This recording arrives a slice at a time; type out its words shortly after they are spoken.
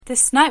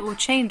This night will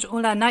change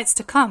all our nights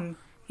to come.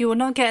 You will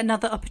not get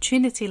another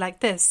opportunity like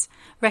this.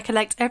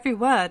 Recollect every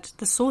word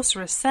the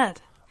sorceress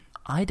said.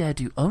 I dare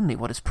do only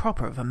what is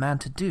proper of a man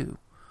to do.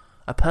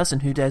 A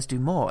person who dares do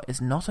more is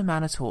not a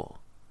man at all.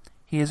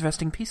 He is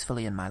resting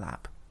peacefully in my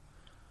lap,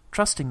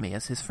 trusting me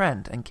as his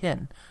friend and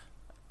kin,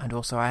 and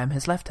also I am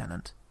his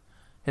lieutenant.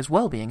 His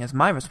well-being is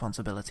my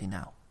responsibility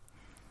now.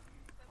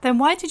 Then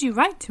why did you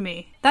write to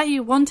me? That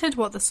you wanted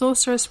what the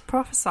sorceress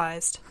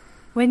prophesied.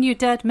 When you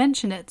dared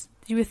mention it,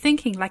 you were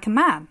thinking like a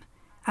man.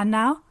 And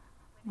now,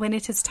 when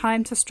it is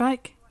time to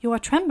strike, you are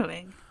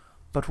trembling.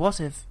 But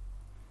what if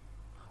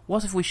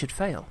we should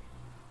fail?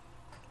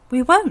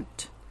 We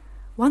won't.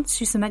 Once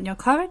you cement your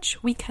courage,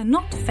 we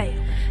cannot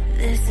fail.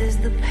 This is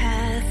the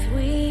path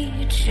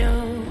we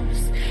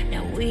chose.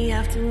 Now we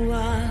have to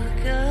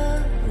walk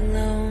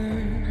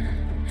alone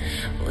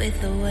with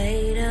the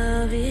weight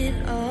of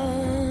it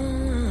all.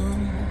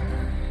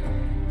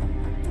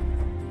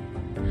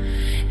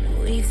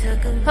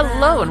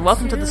 Hello and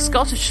welcome to The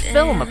Scottish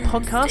Film, a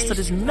podcast that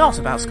is not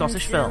about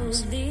Scottish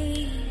films.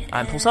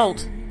 I'm Paul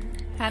Salt.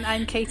 And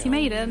I'm Katie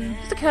Maiden.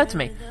 It occurred to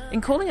me,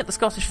 in calling it The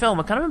Scottish Film,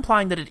 we're kind of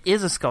implying that it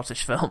is a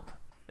Scottish film.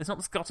 It's not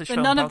the Scottish Film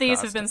But none podcast. of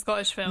these have been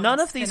Scottish films. None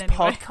of these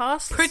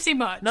podcasts? Pretty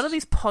much. None of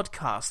these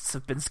podcasts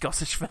have been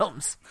Scottish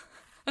films.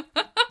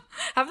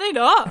 Have they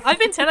not? I've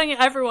been telling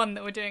everyone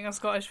that we're doing a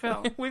Scottish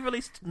film. We've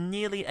released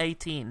nearly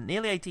 18.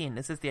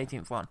 This is the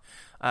 18th one.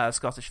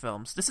 Scottish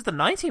films. This is the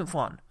 19th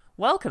one.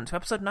 Welcome to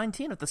episode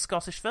 19 of The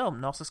Scottish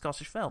Film, not a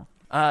Scottish film.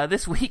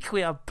 This week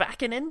we are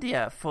back in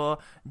India for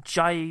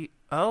I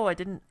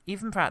didn't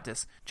even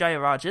practice.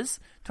 Jayaraj's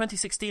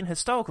 2016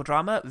 historical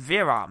drama,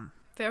 Veeram.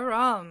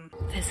 Veeram.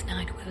 This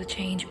night will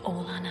change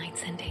all our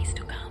nights and days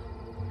to come.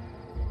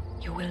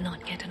 You will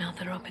not get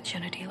another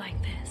opportunity like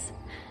this.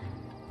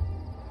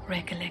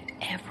 Recollect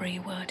every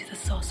word the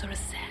sorceress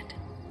said.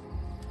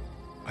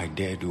 I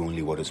dare do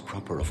only what is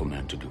proper of a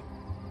man to do.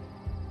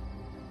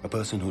 A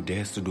person who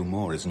dares to do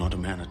more is not a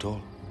man at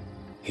all.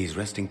 He is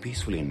resting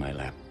peacefully in my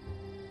lap,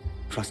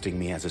 trusting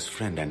me as his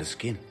friend and his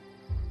kin,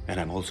 and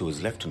I'm also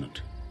his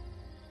lieutenant.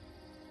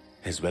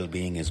 His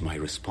well-being is my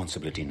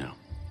responsibility now.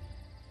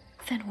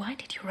 Then why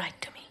did you write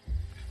to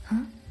me?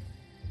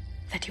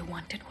 That you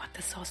wanted what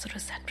the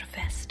sorceress had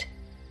professed.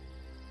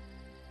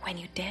 When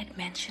you dared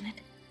mention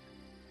it,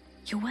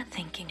 you were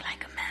thinking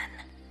like a man.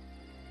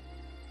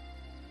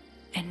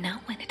 And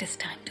now when it is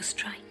time to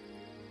strike,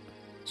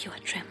 you are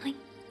trembling?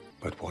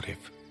 But what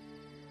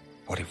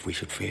if we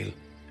should fail?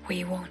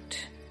 We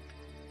won't.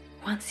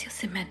 Once you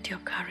cement your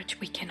courage,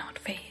 we cannot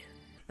fail.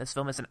 This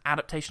film is an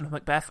adaptation of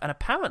Macbeth and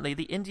apparently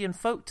the Indian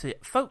folk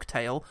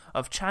tale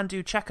of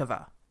Chandu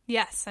Chekava.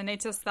 Yes, I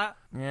noticed that.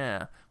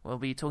 Yeah, we'll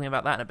be talking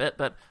about that in a bit,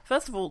 but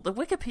first of all, the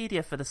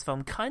Wikipedia for this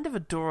film kind of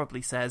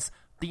adorably says,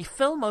 the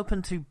film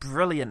opened to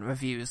brilliant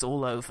reviews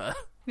all over.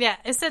 Yeah,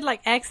 it said,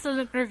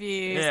 excellent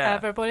reviews, Yeah.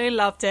 Everybody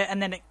loved it,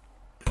 and then it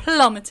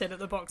plummeted at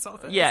the box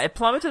office. Yeah, it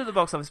plummeted at the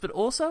box office, but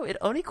also it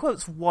only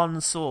quotes one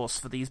source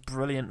for these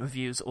brilliant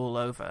reviews all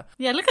over.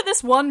 Yeah, look at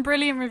this one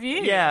brilliant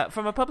review. Yeah,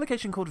 from a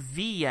publication called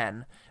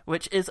VN,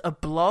 which is a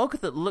blog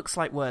that looks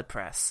like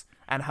WordPress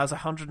and has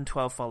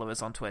 112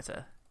 followers on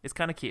Twitter. It's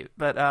kind of cute.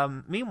 But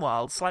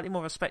meanwhile, slightly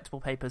more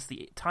respectable papers,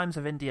 the Times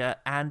of India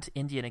and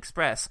Indian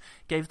Express,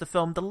 gave the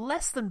film the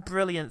less than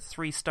brilliant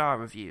 3-star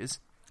reviews.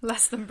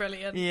 Less than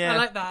brilliant. Yeah, I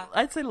like that.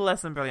 I'd say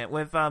less than brilliant,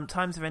 with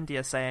Times of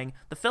India saying,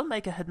 the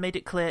filmmaker had made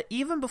it clear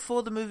even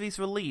before the movie's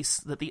release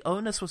that the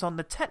onus was on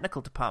the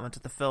technical department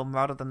of the film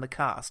rather than the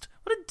cast.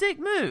 What a dick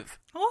move!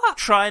 What?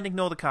 Try and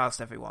ignore the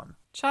cast, everyone.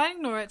 Try and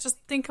ignore it. Just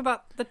think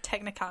about the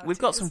technicalities. We've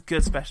got some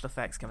good special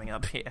effects coming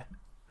up here.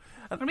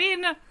 I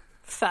mean,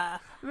 fair.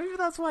 Maybe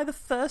that's why the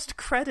first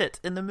credit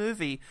in the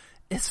movie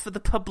is for the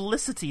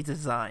publicity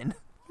desigin.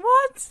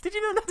 What? Did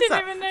you not notice Didn't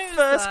that? even notice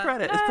First that.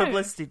 credit is No.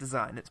 publicity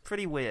design. It's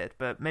pretty weird,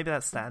 but maybe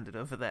that's standard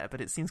over there, but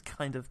it seems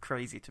kind of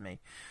crazy to me.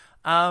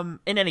 In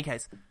any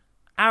case,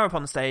 Hour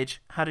upon the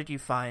stage, how did you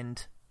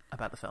find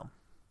about the film?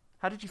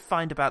 How did you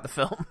find about the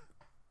film?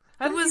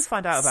 How did you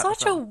find out about the film?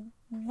 Such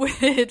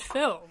a weird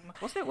film.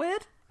 Wasn't it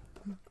weird?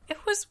 It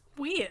was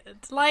weird.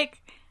 I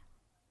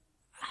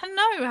don't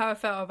know how I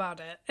felt about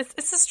it.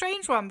 It's a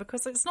strange one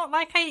because it's not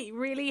like I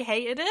really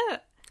hated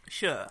it,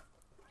 Sure.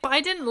 but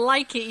I didn't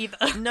like it either.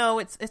 No,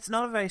 it's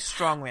not a very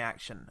strong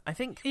reaction. I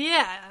think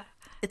Yeah.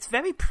 it's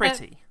very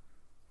pretty.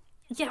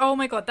 Yeah, oh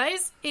my god, that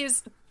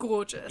is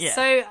gorgeous. Yeah.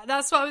 So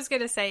that's what I was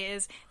going to say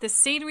is the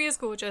scenery is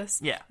gorgeous.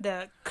 Yeah.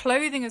 The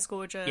clothing is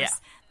gorgeous. Yeah.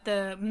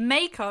 The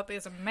makeup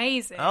is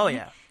amazing. Oh,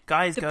 yeah.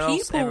 Guys, The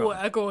girls, people everyone.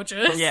 are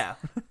gorgeous. Yeah.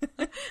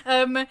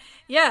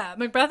 Yeah,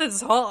 Macbeth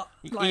is hot.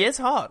 He is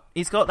hot.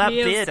 He's got that he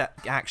is beard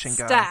action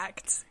going.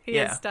 Stacked. He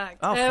Yeah. is stacked.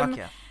 Oh, fuck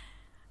yeah.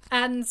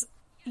 And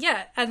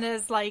yeah, and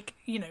there's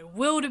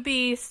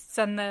wildebeests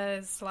and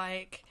there's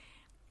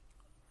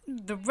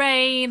the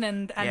rain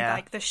and Yeah.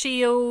 the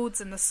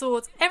shields and the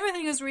swords.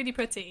 Everything is really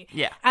pretty.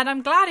 Yeah. And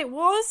I'm glad it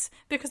was,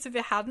 because if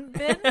it hadn't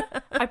been,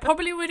 I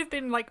probably would have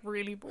been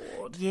really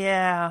bored.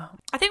 Yeah.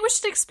 I think we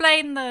should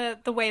explain the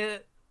way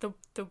that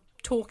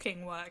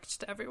talking worked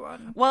to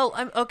everyone.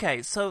 Well,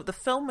 okay, so the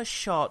film was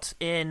shot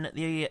in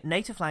the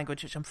native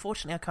language, which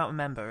unfortunately I can't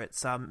remember.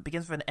 It's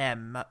begins with an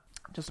M,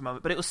 just a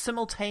moment, but it was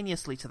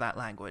simultaneously to that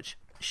language,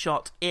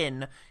 shot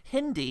in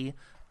Hindi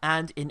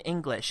and in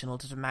English in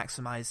order to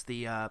maximize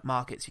the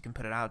markets you can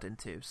put it out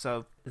into.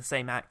 So the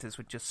same actors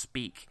would just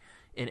speak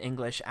in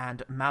English,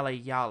 and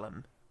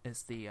Malayalam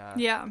is the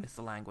is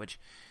the language.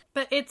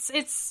 But it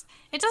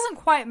doesn't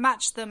quite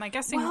match them. I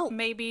guess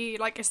maybe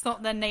like it's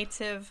not their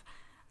native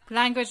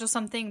language or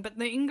something, but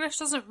the English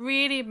doesn't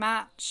really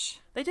match.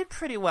 They did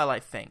pretty well, I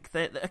think.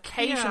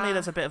 Occasionally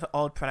there's a bit of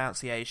odd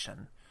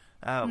pronunciation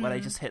where they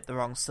just hit the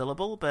wrong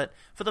syllable, but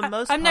for the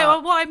most part... No,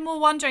 what I'm more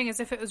wondering is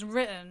if it was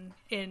written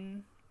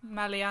in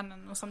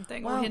Malayalam or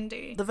something, or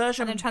Hindi, the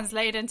version... and then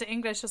translated into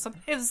English or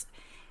something.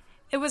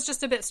 It was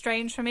just a bit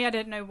strange for me. I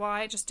didn't know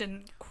why. It just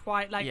didn't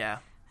quite, like... Yeah.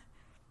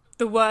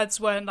 The words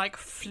weren't, like,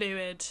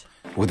 fluid.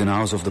 Within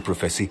hours of the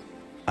prophecy,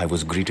 I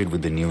was greeted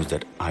with the news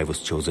that I was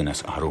chosen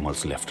as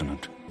Aromal's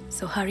lieutenant.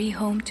 So hurry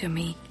home to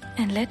me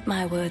and let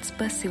my words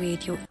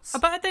persuade you.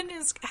 But then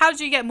how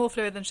do you get more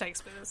fluid than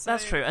Shakespeare? So...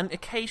 That's true, and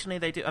occasionally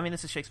they do. I mean,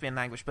 this is Shakespearean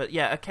language, but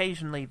yeah,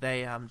 occasionally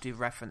they do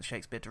reference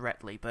Shakespeare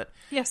directly. But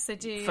yes, they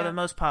do. For the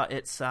most part,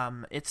 it's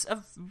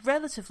a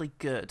relatively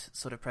good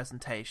sort of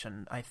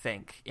presentation, I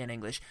think, in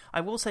English.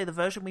 I will say the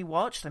version we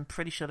watched, I'm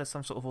pretty sure there's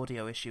some sort of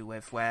audio issue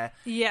with where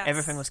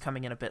everything was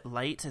coming in a bit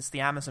late. It's the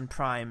Amazon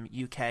Prime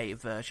UK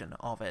version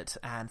of it,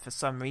 and for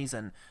some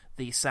reason,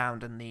 the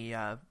sound and the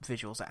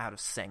visuals are out of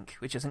sync,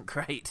 which isn't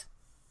great.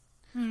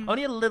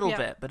 Only a little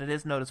bit, but it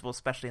is noticeable,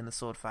 especially in the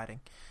sword fighting.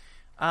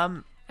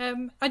 I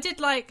did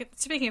like,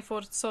 speaking of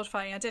sword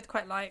fighting, I did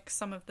quite like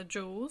some of the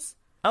duels.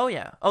 Oh,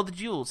 yeah. Oh, the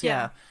duels,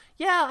 yeah.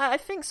 Yeah, I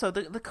think so.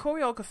 The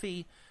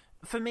choreography,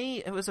 for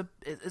me, it's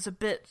a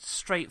bit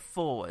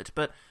straightforward,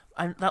 but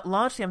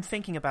largely I'm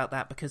thinking about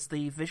that because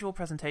the visual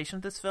presentation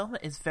of this film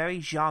is very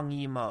Zhang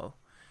Yimou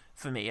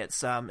for me.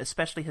 It's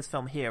especially his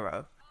film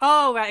Hero.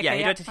 Oh, right. Yeah,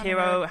 he directed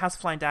Hero, House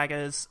of Flying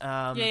Daggers.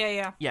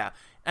 Yeah.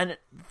 And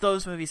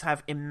those movies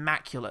have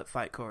immaculate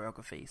fight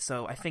choreography,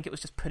 so I think it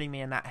was just putting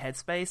me in that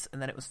headspace,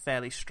 and then it was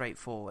fairly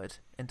straightforward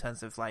in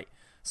terms of, like,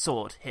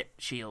 sword, hit,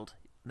 shield,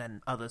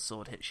 then other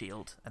sword, hit,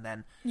 shield, and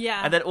then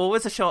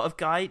always a shot of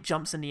guy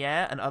jumps in the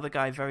air, and other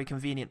guy very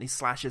conveniently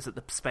slashes at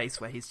the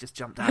space where he's just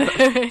jumped out.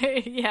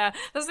 Yeah,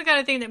 that's the kind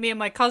of thing that me and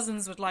my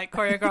cousins would, like,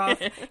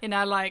 choreograph in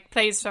our, like,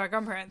 plays to our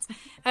grandparents.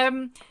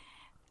 The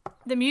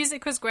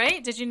music was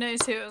great. Did you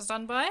notice who it was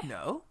done by?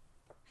 No.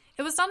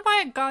 It was done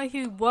by a guy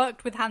who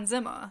worked with Hans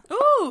Zimmer.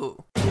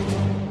 Ooh!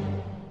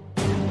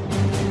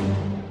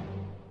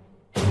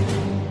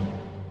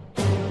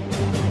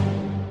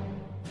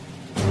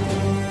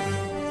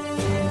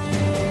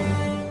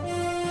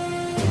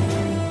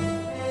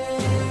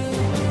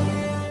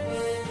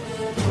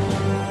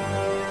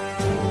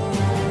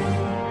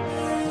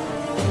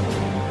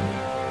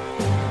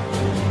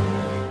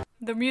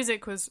 The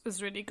music was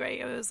really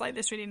great. It was like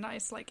this really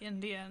nice, like,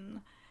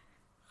 Indian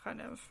kind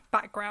of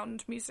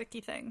background music-y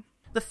thing.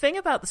 The thing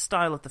about the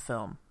style of the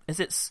film is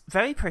it's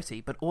very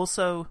pretty, but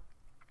also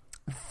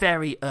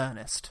very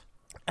earnest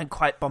and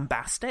quite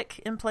bombastic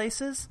in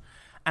places,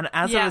 and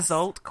as a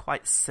result,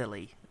 quite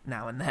silly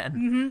now and then.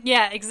 Mm-hmm.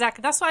 Yeah,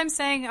 exactly. That's what I'm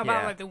saying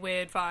about like the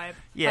weird vibe.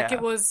 Yeah. Like,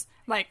 it was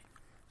like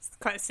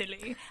quite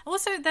silly.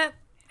 Also, that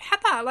had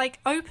that like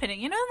opening.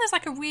 You know, there's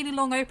like a really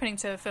long opening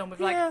to a film with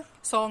like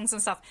songs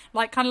and stuff,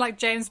 like kind of like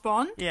James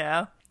Bond.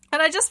 Yeah.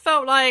 And I just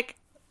felt like,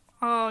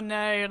 oh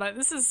no, like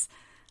this is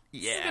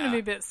going to be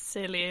a bit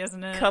silly,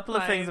 isn't it? Couple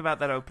of things about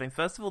that opening.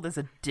 First of all, there's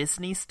a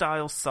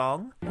Disney-style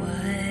song.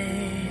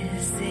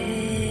 Was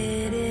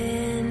it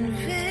in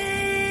vain?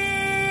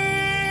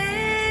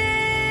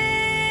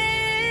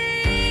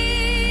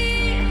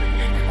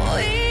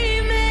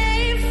 We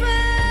may fall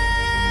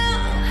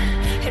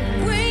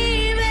and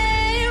we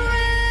may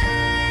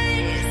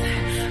rise,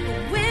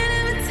 but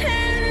we'll never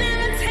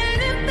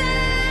turn it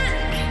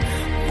back.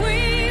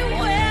 We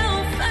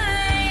will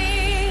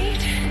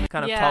fight.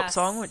 Kind of pop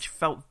song, which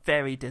felt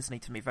very Disney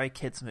to me, very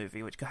kids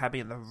movie, which had me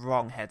in the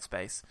wrong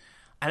headspace.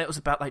 And it was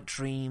about like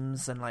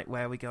dreams and like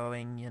where are we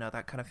going, you know,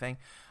 that kind of thing.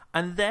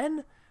 And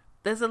then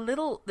there's a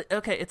little,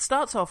 it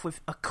starts off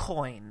with a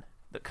coin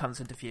that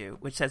comes into view,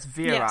 which says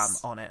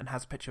Veeram on it and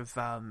has a picture of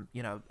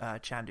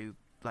Chandu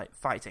like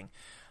fighting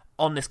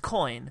on this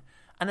coin.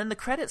 And then the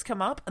credits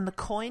come up and the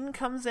coin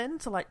comes in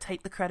to like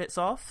take the credits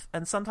off,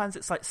 and sometimes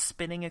it's like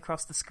spinning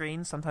across the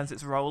screen, sometimes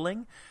it's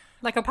rolling.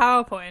 Like a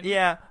PowerPoint.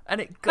 Yeah,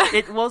 and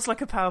it was like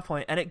a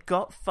PowerPoint, and it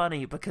got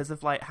funny because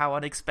of like how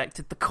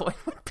unexpected the coin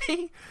would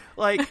be.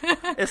 Like,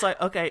 it's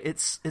like, okay,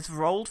 it's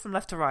rolled from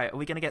left to right. Are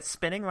we going to get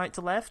spinning right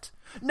to left?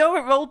 No, it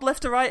rolled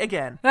left to right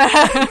again.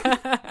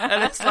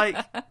 And it's like,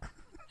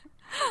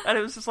 and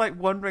it was just like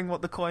wondering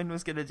what the coin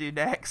was going to do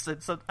next.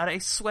 And I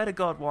swear to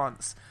God,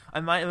 once I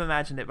might have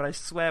imagined it, but I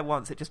swear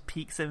once it just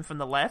peeks in from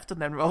the left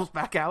and then rolls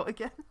back out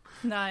again.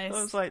 Nice.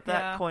 I was like,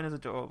 that coin is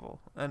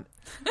adorable. And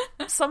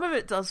some of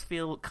it does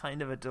feel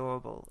kind of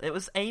adorable. It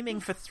was aiming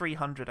for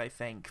 300, I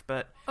think,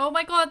 but... Oh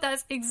my god,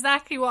 that's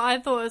exactly what I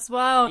thought as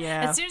well.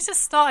 Yeah. As soon as it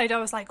started, I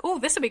was like, oh,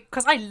 this will be...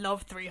 Because I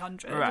love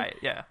 300. Right,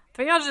 yeah.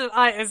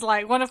 300 is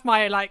like one of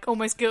my like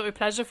almost guilty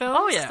pleasure films.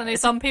 Oh, yeah. I know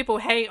some people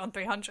hate on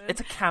 300.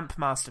 It's a camp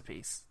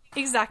masterpiece.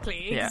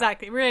 Exactly, Yeah.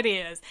 exactly. It really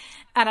is.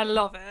 And I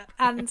love it.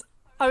 And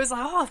I was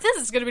like, oh,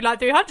 this is going to be like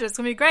 300. It's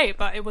going to be great.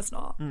 But it was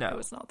not. No. It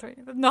was not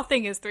 300.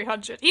 Nothing is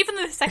 300. Even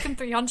the second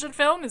 300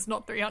 film is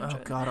not 300. Oh,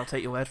 God, I'll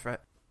take your word for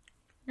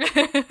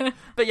it.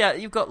 But yeah,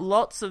 you've got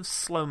lots of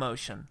slow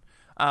motion.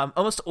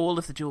 Almost all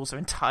of the duels are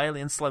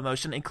entirely in slow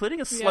motion,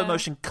 including a slow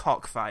motion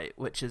cockfight,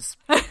 which is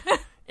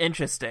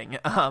interesting.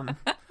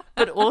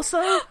 But also,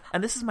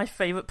 and this is my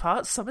favourite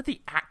part, some of the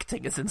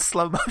acting is in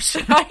slow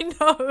motion. I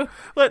know.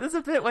 Like, there's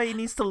a bit where he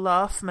needs to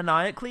laugh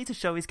maniacally to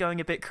show he's going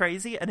a bit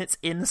crazy, and it's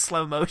in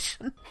slow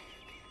motion.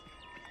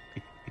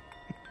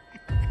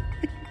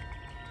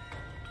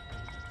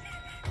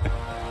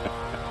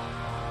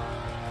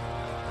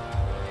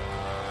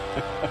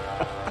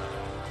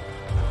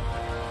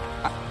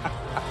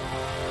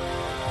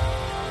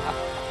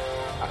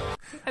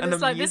 And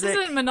it's like, music... this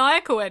isn't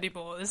maniacal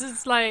anymore. This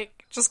is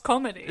like just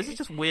comedy. This is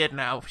just weird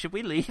now. Should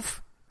we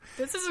leave?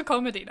 This is a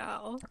comedy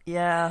now.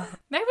 Yeah.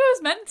 Maybe it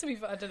was meant to be,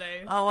 I don't know.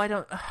 Oh,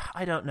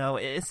 I don't know.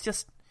 It's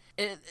just...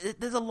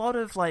 there's a lot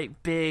of,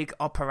 like, big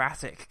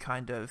operatic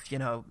kind of,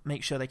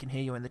 make sure they can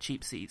hear you in the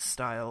cheap seats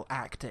style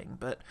acting,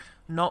 but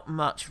not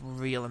much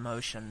real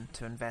emotion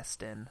to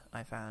invest in,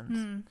 I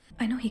found.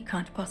 I know he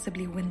can't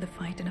possibly win the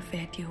fight in a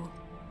fair duel.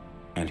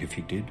 And if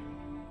he did?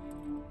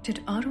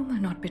 Did Aruma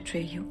not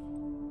betray you?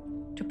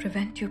 To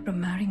prevent you from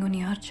marrying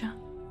Onyarcha?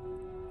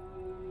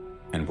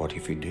 And what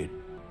if he did?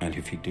 And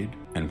if he did?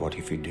 And what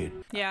if he did?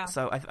 Yeah.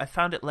 So I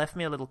found it left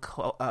me a little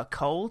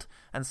cold,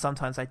 and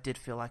sometimes I did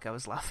feel like I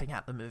was laughing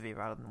at the movie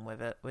rather than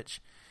with it,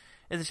 which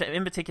is a shame.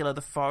 In particular,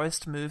 the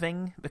forest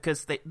moving,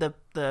 because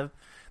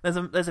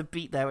there's a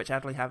beat there which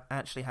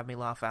actually had me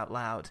laugh out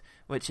loud,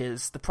 which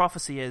is the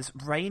prophecy is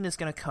rain is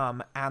going to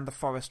come and the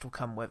forest will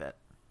come with it.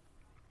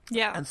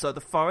 Yeah. And so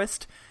the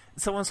forest...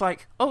 Someone's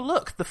like, oh,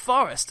 look, the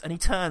forest. And he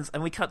turns,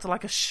 and we cut to,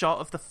 like, a shot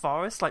of the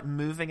forest, like,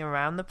 moving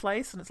around the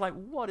place. And it's like,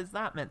 what is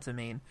that meant to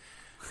mean?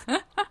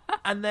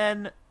 And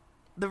then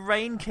the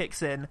rain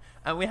kicks in,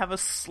 and we have a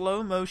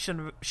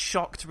slow-motion,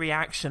 shocked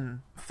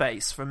reaction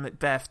face from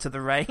Macbeth to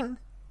the rain.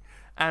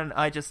 And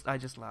I just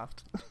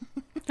laughed.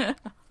 Aww.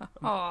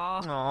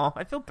 Aw,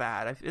 I feel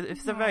bad.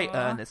 It's a very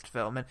earnest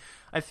film, and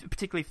I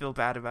particularly feel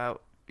bad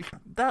about...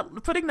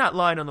 putting that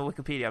line on the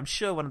Wikipedia. I'm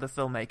sure one of the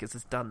filmmakers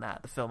has done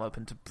that. The film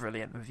opened to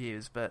brilliant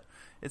reviews, but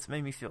it's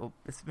made me feel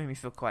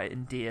quite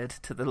endeared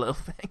to the little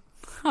thing.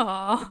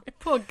 Aw,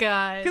 poor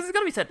guy. Because it's got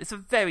to be said, it's a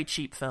very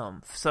cheap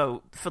film.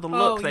 So for the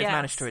look they've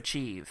managed to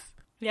achieve,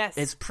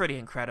 it's pretty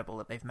incredible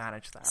that they've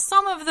managed that.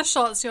 Some of the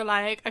shots you're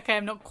like, okay,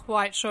 I'm not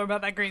quite sure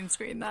about that green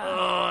screen there.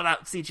 Oh,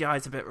 that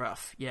CGI's a bit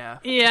rough. Yeah.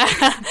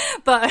 Yeah,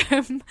 but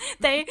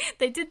they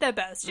did their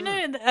best. You know,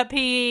 in the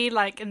PE,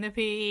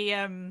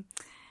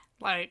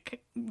 like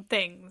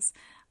things.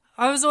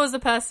 I was always the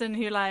person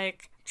who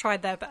like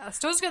tried their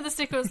best. I always got the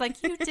sticker. It was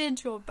like, you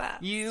did your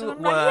best. You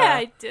I'm were. Like, yeah,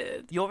 I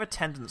did. Your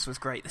attendance was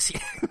great this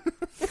year.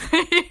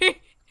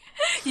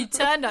 You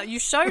turned up. You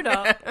showed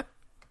up.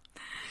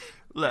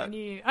 Look,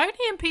 only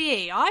in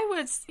PE. I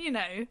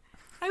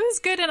was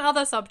good in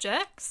other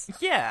subjects.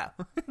 Yeah.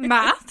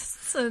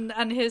 Maths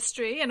and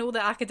history and all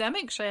the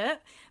academic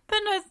shit. But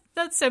no,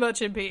 that's so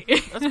much in PE.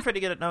 That's pretty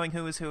good at knowing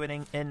who is who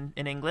in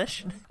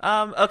English.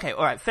 Okay,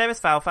 all right. Fair is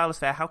foul, foul is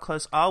fair. How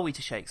close are we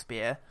to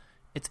Shakespeare?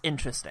 It's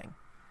interesting.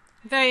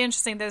 Very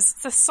interesting. There's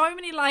so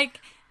many, like...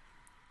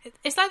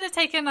 It's like they're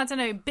taking, I don't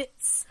know,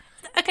 bits.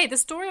 Okay, the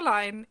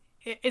storyline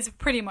is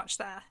pretty much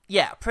there.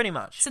 Yeah, pretty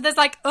much. So there's,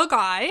 like, a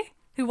guy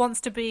who wants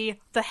to be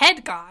the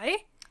head guy.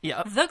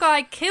 Yeah. The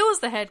guy kills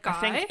the head guy.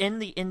 I think in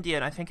the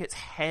Indian, I think it's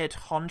head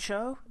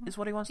honcho is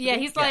what he wants to be. Yeah,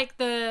 he's like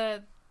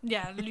the...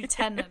 Yeah,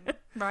 lieutenant,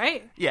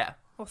 right? Yeah.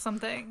 Or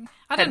something.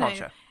 I don't know.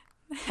 Honcho.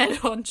 Head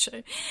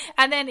honcho.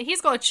 And then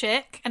he's got a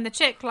chick, and the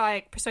chick,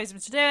 like, persuades him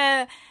to do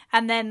it,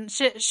 and then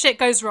shit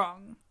goes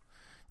wrong.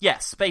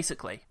 Yes,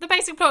 basically. The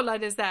basic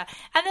plotline is there.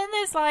 And then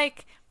there's,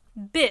 like,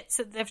 bits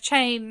that they've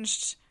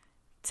changed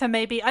to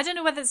maybe... I don't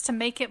know whether it's to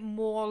make it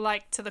more,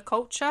 like, to the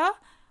culture,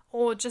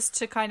 or just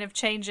to kind of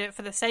change it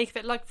for the sake of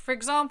it. Like, for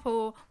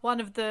example,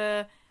 one of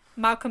the...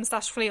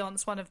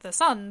 Malcolm/Fleon's one of the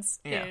sons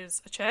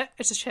is a chick.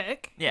 It's a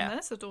chick. Yeah.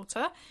 It's a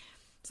daughter.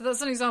 So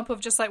that's an example of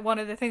just like one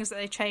of the things that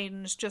they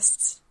changed.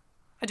 Just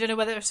I don't know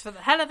whether it's for the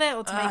hell of it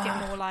or to make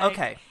it more like.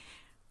 Okay,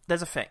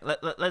 there's a thing.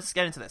 Let's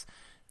get into this.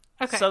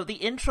 Okay. So the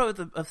intro of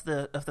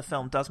the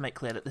film does make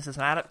clear that this is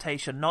an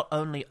adaptation not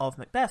only of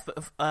Macbeth but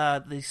of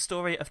the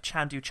story of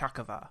Chandu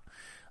Chakravar.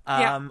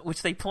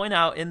 Which they point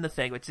out in the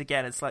thing, which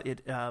again is slightly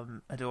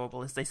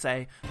adorable, is they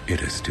say,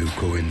 "It is too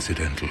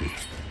coincidental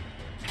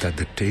that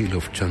the tale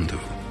of Chandu,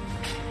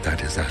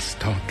 that is as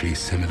starkly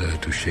similar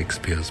to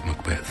Shakespeare's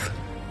Macbeth,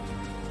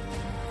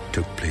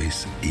 took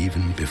place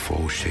even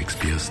before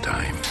Shakespeare's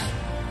time."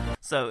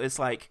 So it's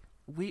like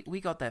we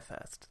got there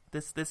first.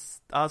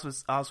 Ours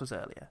was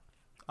earlier.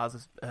 ours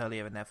is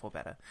earlier and therefore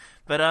better.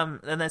 But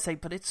and they say,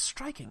 but it's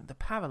striking the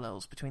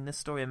parallels between this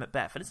story and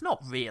Macbeth, and it's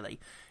not really.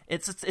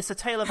 It's a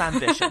tale of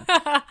ambition.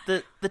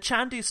 The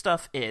Chandu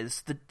stuff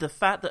is the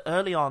fact that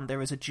early on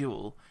there is a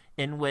duel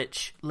in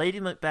which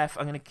Lady Macbeth,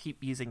 I'm going to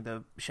keep using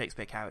the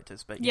Shakespeare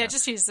characters, but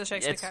just use the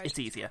Shakespeare characters. It's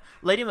easier.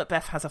 Lady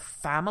Macbeth has a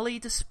family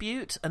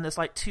dispute, and there's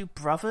like two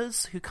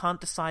brothers who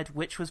can't decide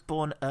which was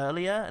born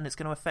earlier, and it's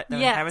going to affect their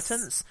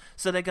inheritance.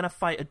 So they're going to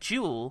fight a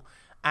duel,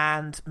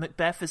 and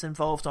Macbeth is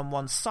involved on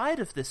one side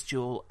of this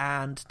duel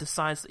and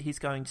decides that he's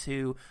going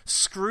to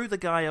screw the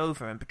guy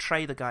over and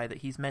betray the guy that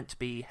he's meant to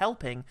be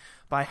helping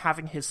by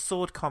having his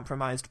sword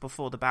compromised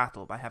before the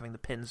battle, by having the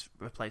pins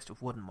replaced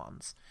with wooden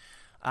ones.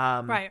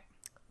 Right.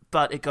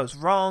 But it goes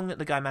wrong.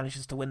 The guy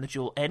manages to win the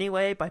duel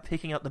anyway by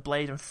picking up the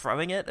blade and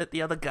throwing it at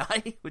the other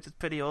guy, which is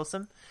pretty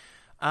awesome.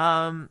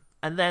 And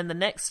then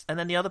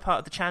the other part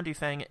of the Chandu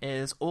thing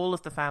is all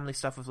of the family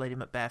stuff with Lady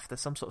Macbeth. There's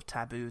some sort of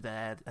taboo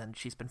there, and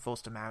she's been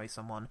forced to marry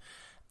someone.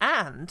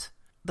 And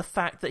the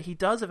fact that he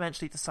does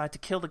eventually decide to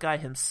kill the guy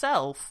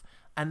himself,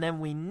 and then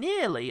we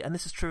nearly, and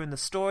this is true in the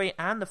story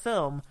and the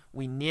film,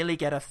 we nearly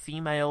get a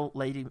female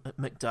Lady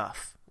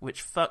Macduff.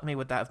 Which, fuck me,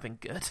 would that have been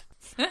good?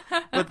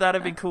 Would that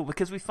have been cool?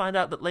 Because we find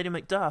out that Lady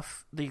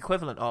Macduff, the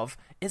equivalent of,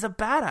 is a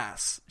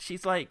badass.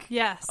 She's like...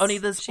 Yes, only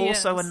there's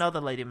also is.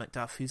 another Lady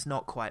Macduff who's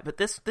not quite. But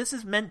this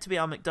is meant to be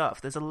our Macduff.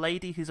 There's a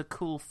lady who's a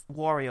cool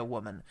warrior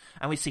woman.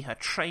 And we see her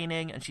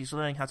training, and she's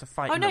learning how to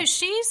fight. Oh, no,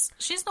 she's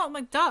not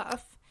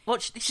Macduff.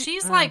 What,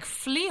 she's like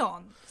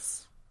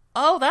Fleance.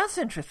 Oh, that's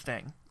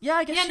interesting. Yeah,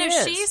 I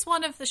guess she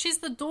is. She's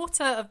the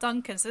daughter of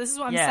Duncan, so this is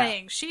what I'm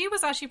saying. She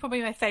was actually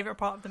probably my favourite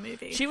part of the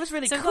movie. She was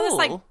really cool. So we've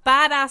got this, like,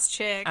 badass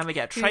chick. And we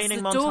get training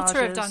who's the montages.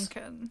 daughter of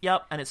Duncan.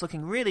 Yep, and it's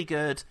looking really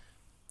good.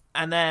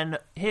 And then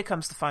here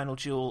comes the final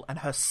duel, and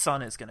her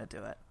son is going to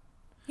do it.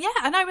 Yeah,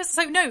 and I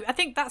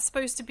think that's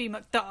supposed to be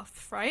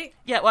Macduff, right?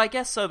 Yeah, well, I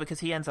guess so, because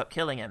he ends up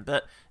killing him.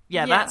 But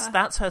yeah.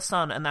 That's her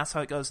son, and that's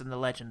how it goes in the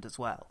legend as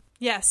well.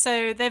 Yeah,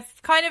 so they've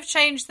kind of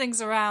changed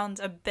things around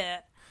a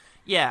bit.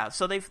 Yeah,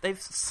 so they've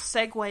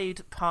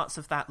segued parts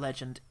of that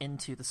legend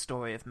into the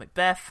story of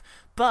Macbeth,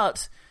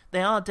 but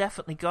they are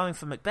definitely going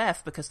for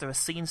Macbeth because there are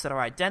scenes that are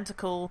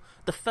identical.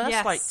 The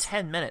first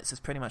 10 minutes is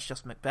pretty much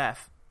just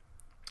Macbeth,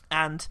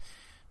 and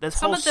there's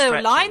some of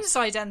the lines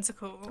are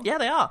identical. Yeah,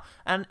 they are,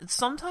 and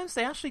sometimes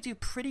they actually do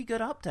pretty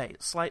good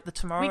updates, like the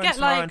tomorrow. We get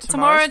tomorrow and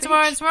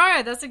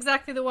tomorrow. That's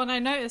exactly the one I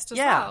noticed as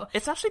well. Yeah,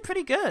 it's actually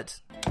pretty good.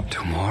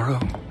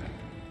 Tomorrow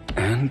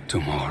and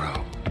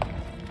tomorrow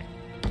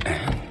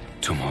and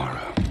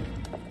tomorrow.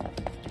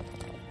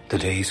 The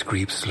days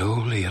creep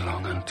slowly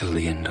along until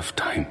the end of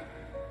time.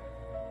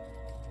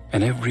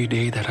 And every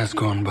day that has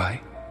gone by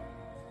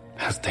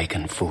has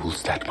taken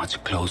fools that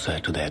much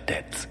closer to their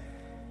deaths.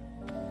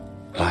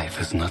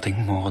 Life is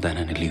nothing more than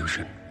an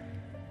illusion.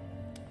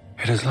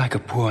 It is like a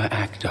poor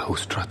actor who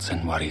struts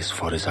and worries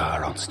for his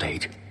hour on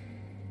stage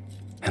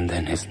and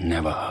then is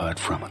never heard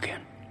from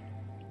again.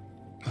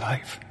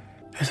 Life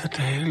is a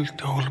tale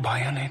told by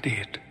an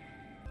idiot,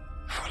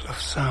 full of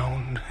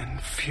sound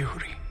and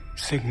fury,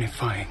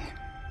 signifying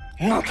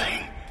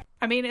nothing.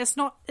 I mean, it's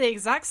not the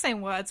exact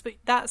same words, but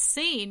that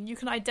scene, you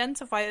can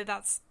identify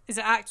that is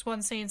it Act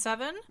 1, Scene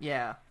 7?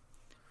 Yeah.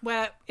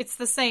 Where it's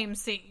the same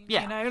scene,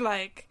 yeah. You know,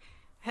 like,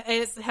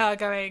 it's her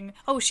going,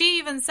 oh, she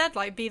even said,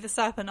 like, be the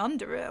serpent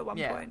under it at one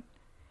point.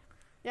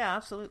 Yeah,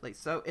 absolutely.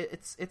 So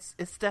it's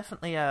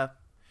definitely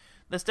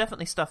there's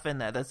definitely stuff in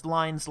there. There's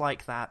lines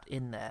like that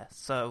in there.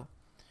 So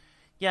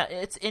yeah,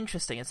 it's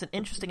interesting. It's an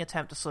interesting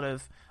attempt to sort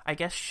of, I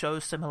guess, show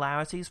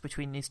similarities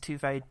between these two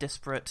very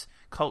disparate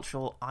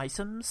cultural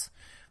items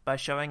by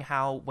showing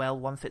how well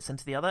one fits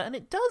into the other. And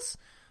it does,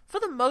 for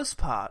the most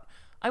part.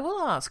 I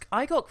will ask,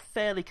 I got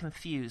fairly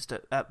confused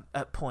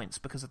at points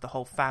because of the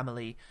whole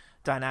family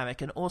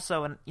dynamic. And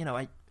also, and you know,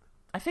 I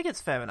think it's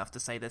fair enough to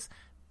say this,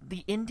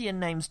 the Indian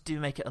names do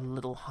make it a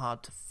little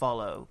hard to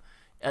follow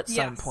at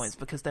some points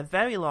because they're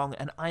very long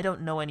and I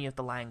don't know any of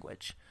the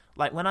language.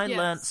 Like, when I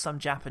learnt some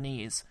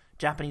Japanese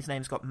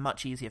names got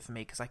much easier for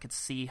me because I could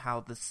see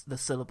how the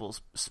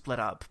syllables split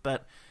up.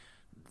 But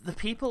the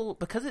people,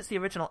 because it's the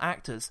original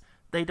actors,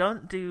 they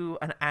don't do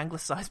an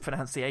anglicized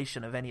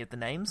pronunciation of any of the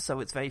names, so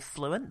it's very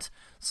fluent.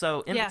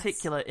 So in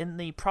particular, in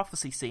the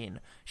prophecy scene,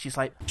 she's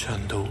like,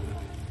 Chandu,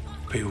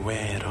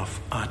 beware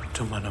of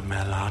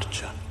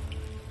Atumanamelarcha.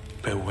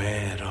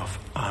 Beware of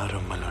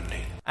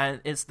Arumaloni. And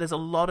there's a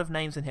lot of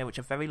names in here which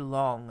are very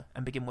long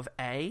and begin with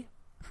A.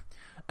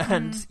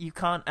 And you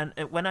can't, and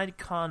when I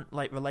can't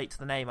like relate to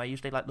the name, I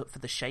usually like look for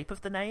the shape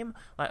of the name.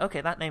 Like,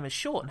 okay, that name is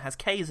short and has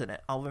K's in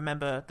it. I'll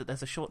remember that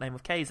there's a short name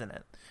with K's in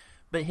it.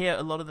 But here,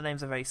 a lot of the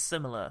names are very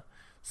similar,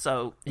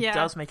 so it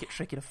does make it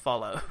tricky to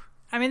follow.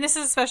 I mean, this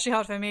is especially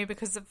hard for me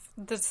because of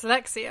the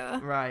dyslexia.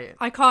 Right.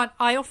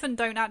 I often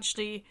don't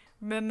actually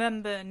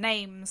remember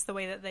names the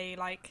way that they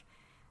like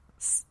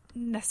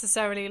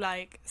necessarily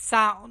like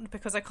sound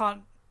because I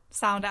can't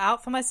sound it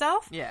out for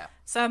myself. Yeah.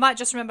 So I might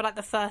just remember like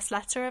the first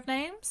letter of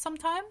names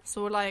sometimes,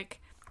 or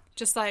like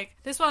just like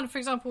this one, for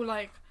example,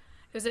 like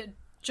is it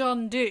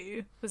John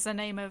Doe was the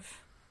name of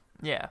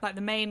Yeah. Like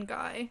the main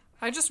guy.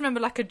 I just remember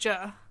like a J.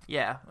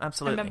 Yeah,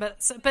 absolutely. I remember,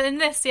 but in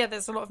this,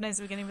 there's a lot of names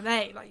beginning with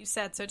A, like you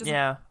said, so it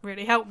doesn't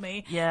really help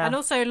me. Yeah. And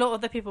also a lot of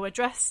the people were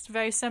dressed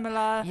very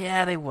similar.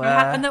 Yeah, they were.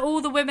 And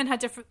all the women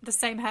had the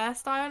same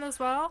hairstyle as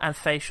well. And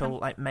facial,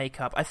 like,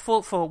 makeup. I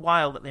thought for a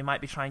while that they might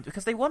be trying to...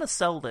 Because they want to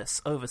sell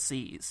this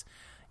overseas,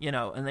 you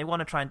know, and they want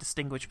to try and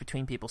distinguish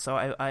between people. So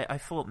I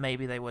thought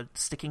maybe they were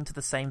sticking to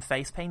the same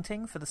face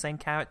painting for the same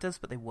characters,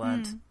 but they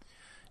weren't.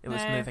 It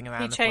was moving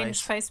around the place. He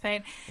changed face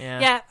paint.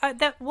 Yeah.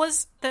 That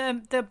was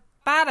the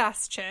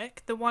badass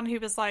chick, the one who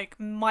was like,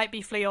 might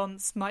be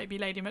Fleance, might be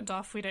Lady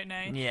Macduff, we don't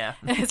know. Yeah.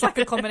 It's like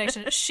a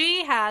combination.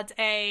 She had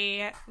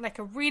a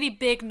really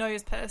big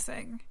nose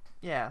piercing.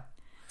 Yeah.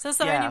 So that's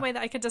the only way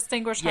that I could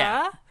distinguish her.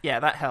 her. Yeah,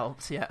 that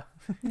helped, yeah.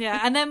 Yeah,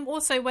 and then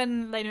also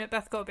when Lady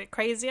Macbeth got a bit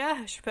crazier,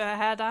 she put her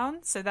hair down,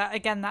 so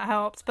that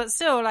helped. But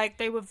still, like,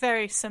 they were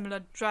very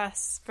similar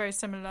dress, very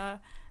similar,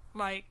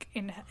 like,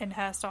 in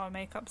hairstyle and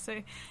makeup, so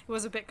it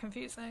was a bit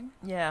confusing.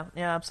 Yeah,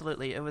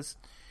 absolutely. It was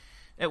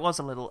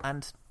a little,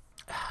 and...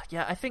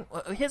 Yeah, I think...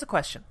 Here's a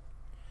question.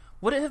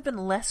 Would it have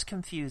been less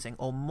confusing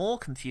or more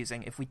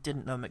confusing if we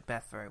didn't know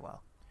Macbeth very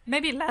well?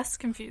 Maybe less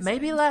confusing.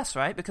 Maybe less,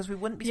 right? Because we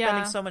wouldn't be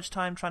spending so much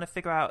time trying to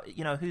figure out,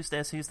 you know, who's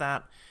this, who's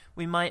that.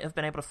 We might have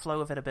been able to flow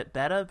with it a bit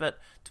better, but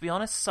to be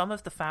honest, some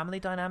of the family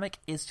dynamic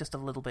is just a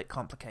little bit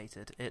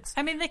complicated.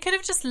 I mean, they could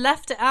have just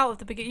left it out of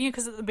the beginning,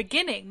 because at the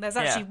beginning, there's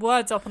actually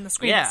words up on the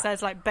screen that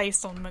says, like,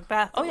 based on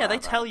Macbeth. Oh, yeah, they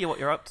tell you what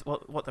you're up to,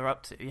 what they're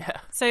up to, yeah.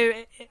 So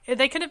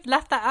they could have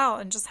left that out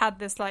and just had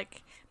this,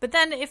 like... But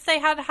then if they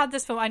had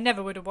this film, I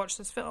never would have watched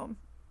this film.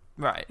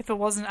 Right. If it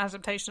wasn't an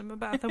adaptation of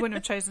Macbeth, I wouldn't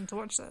have chosen to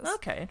watch this.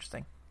 Okay,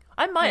 interesting.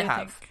 I might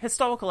have.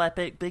 Historical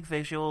epic, big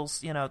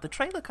visuals, you know, the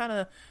trailer kind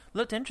of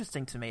looked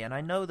interesting to me, and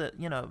I know that,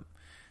 you know,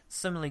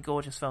 similarly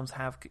gorgeous films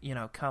have, you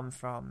know, come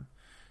from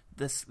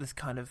this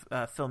kind of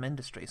film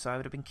industry, so I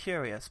would have been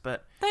curious,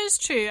 but... That is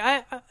true.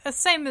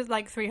 Same as,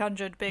 like,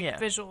 300 big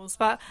visuals,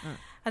 but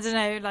I don't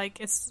know,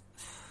 like, it's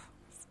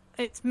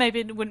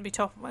maybe it wouldn't be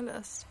top of my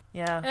list.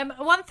 Yeah.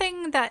 One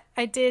thing that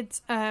I did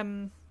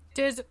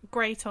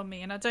great on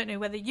me, and I don't know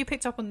whether you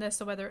picked up on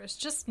this or whether it's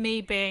just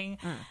me being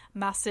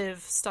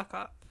massive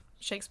stuck-up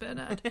Shakespeare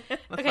nerd.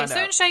 Okay,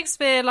 so in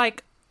Shakespeare,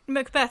 like,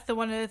 Macbeth,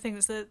 one of the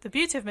things, the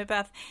beauty of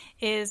Macbeth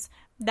is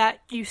that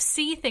you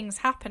see things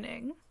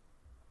happening.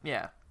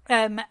 Yeah.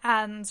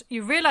 And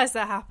you realise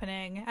they're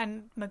happening,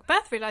 and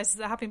Macbeth realises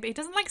they're happening, but he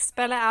doesn't, like,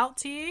 spell it out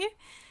to you.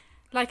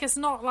 Like, it's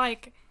not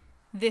like,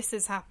 this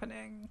is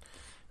happening.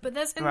 But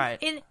there's...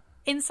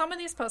 In some of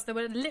these parts, there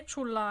were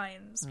literal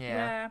lines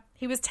where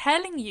he was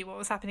telling you what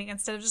was happening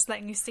instead of just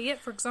letting you see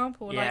it. For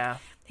example, like,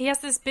 he has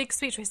this big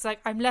speech where he's like,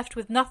 I'm left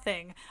with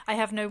nothing. I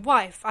have no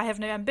wife. I have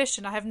no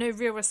ambition. I have no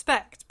real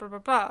respect, blah, blah,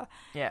 blah.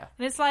 Yeah.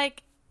 And it's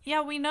like,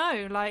 yeah, we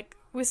know. Like,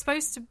 we're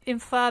supposed to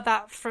infer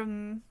that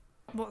from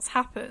what's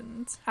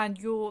happened and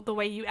the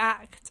way you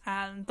act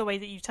and the way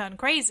that you turn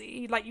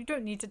crazy. Like, you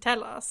don't need to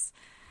tell us.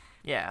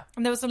 Yeah.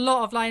 And there was a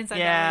lot of lines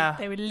like that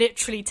where they were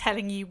literally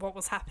telling you what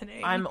was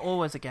happening. I'm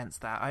always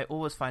against that. I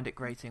always find it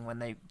grating when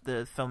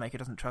the filmmaker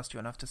doesn't trust you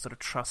enough to sort of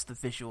trust the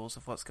visuals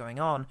of what's going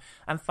on,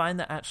 and find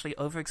that actually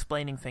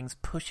over-explaining things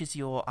pushes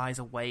your eyes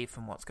away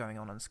from what's going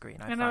on screen.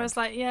 I was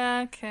like,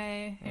 yeah,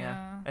 okay,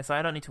 yeah. It's like,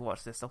 I don't need to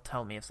watch this. They'll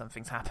tell me if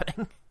something's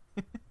happening.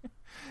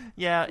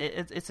 Yeah,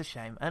 it's a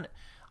shame. And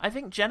I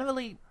think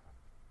generally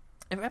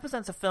it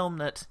represents a film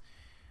that...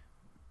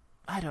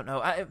 I don't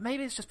know.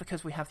 Maybe it's just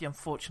because we have the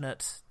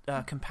unfortunate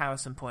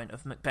comparison point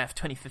of Macbeth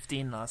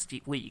 2015 last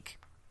week,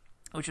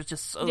 which was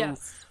just so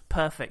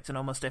perfect in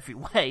almost every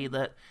way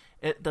that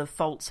the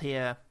faults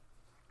here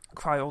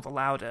cry all the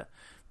louder.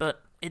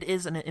 But it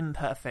is an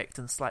imperfect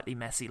and slightly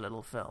messy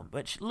little film,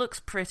 which looks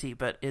pretty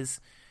but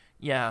is,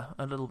 a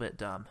little bit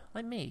dumb.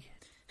 Like me.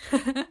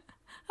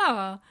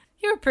 Oh,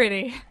 you're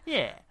pretty.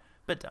 Yeah,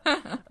 but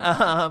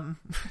dumb.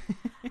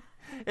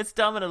 It's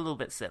dumb and a little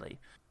bit silly.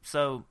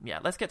 So,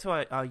 let's get to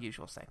our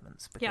usual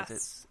segments,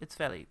 because it's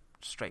fairly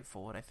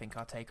straightforward, I think,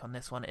 our take on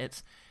this one.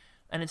 It's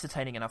an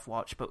entertaining enough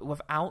watch, but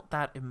without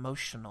that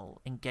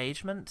emotional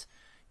engagement,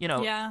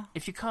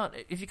 if you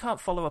can't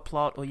follow a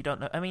plot, or you don't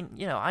know... I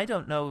mean, I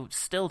don't know,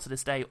 still to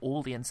this day,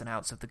 all the ins and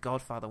outs of The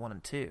Godfather 1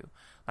 and 2.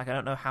 Like, I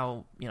don't know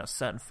how,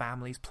 certain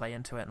families play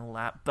into it and all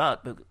that,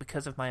 but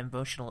because of my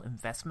emotional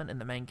investment in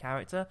the main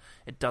character,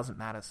 it doesn't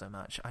matter so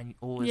much. I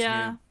always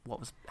knew what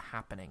was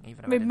happening,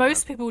 even if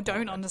most people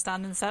don't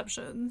understand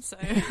Inception, so...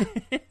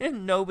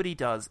 Nobody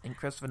does. In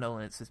Christopher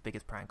Nolan, it's his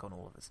biggest prank on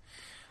all of us.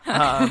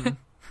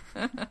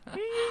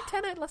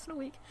 10 less than a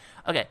week.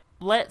 Okay,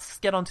 let's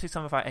get on to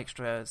some of our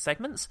extra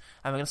segments,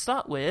 and we're going to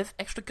start with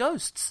Extra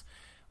Ghosts.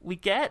 We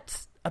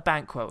get a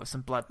banquet with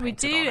some blood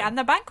painted on it. We do, and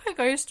the banquet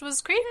ghost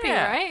was creepy,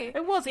 right?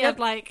 It was. He had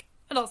like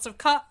lots of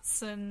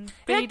cuts and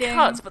bleeding. He had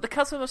cuts, but the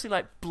cuts were mostly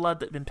like blood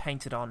that had been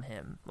painted on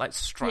him, like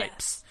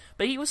stripes. Yes.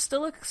 But he was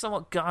still a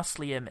somewhat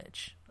ghastly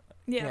image.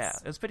 Yes. Yeah,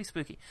 it was pretty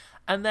spooky.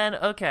 And then,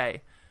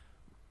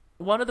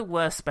 one of the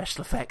worst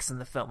special effects in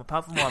the film,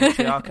 apart from one which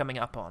we are coming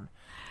up on,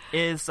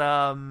 is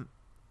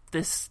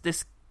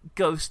this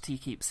ghost he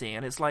keeps seeing,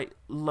 and it's like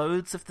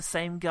loads of the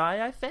same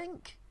guy, I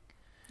think.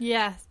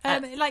 Yeah,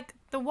 like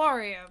the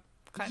warrior.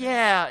 Kind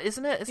of.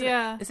 Isn't it?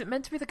 Is it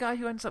meant to be the guy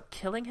who ends up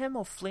killing him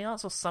or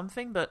Fleance or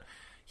something? But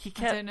he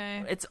kept. I don't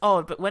know. It's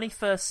odd, but when he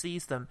first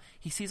sees them,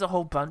 he sees a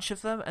whole bunch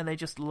of them, and they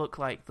just look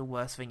like the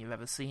worst thing you've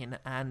ever seen.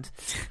 And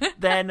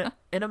then,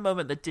 in a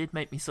moment that did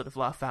make me sort of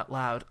laugh out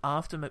loud,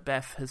 after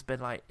Macbeth has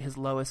been like his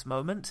lowest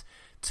moment,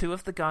 two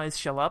of the guys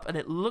show up, and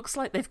it looks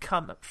like they've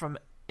come from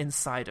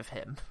inside of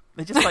him.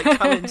 They just like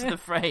come into the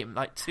frame,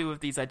 like two of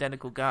these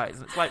identical guys,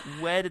 and it's like,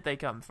 where did they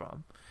come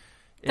from?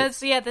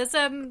 There's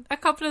a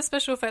couple of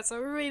special effects that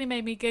really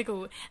made me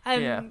giggle. I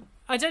don't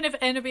know if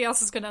anybody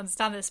else is going to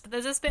understand this, but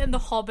there's this bit in The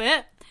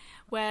Hobbit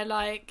where,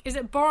 like, is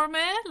it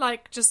Boromir,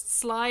 like, just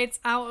slides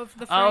out of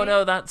the frame? Oh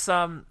no, that's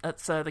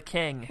the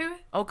king. Who?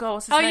 Oh god,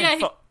 what's his name?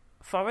 Yeah,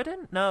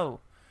 Thoradin?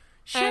 No,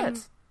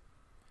 shit.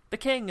 The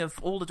king of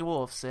all the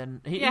dwarves.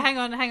 Hang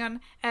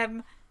on.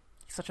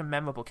 He's such a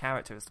memorable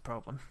character is the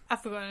problem.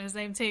 I've forgotten his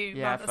name too.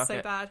 Yeah, that's so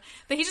it. bad.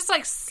 But he just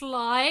like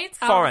slides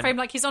out of the frame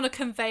like he's on a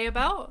conveyor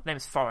belt. His name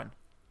is Thorin.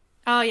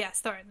 Oh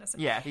yes, Thorin.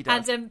 Yeah, he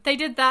does. And they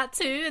did that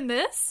too in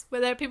this,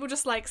 where there people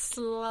just like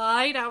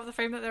slide out of the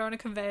frame that they're on a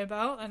conveyor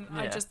belt, and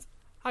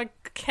I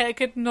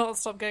could not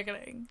stop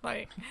giggling.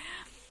 Like,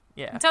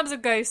 in terms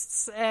of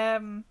ghosts,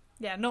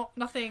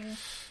 nothing.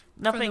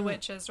 From the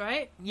witches,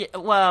 right? Yeah,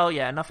 well,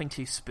 nothing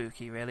too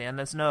spooky really, and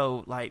there's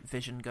no like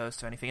vision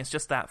ghost or anything. It's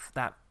just that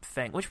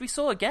thing, which we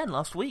saw again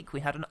last week. We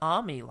had an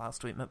army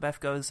last week.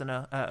 Macbeth goes and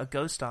a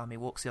ghost army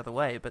walks the other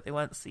way, but they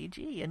weren't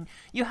CG. And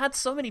you had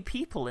so many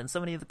people in so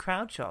many of the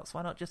crowd shots.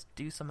 Why not just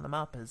do some of them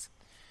up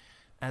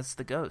as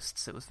the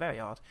ghosts? It was very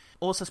odd.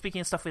 Also,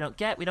 speaking of stuff we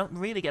don't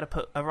really get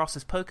a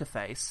Ross's poker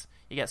face.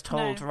 He gets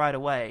told right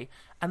away,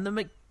 and the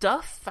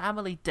Macduff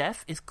family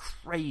death is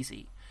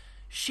crazy.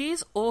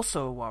 She's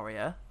also a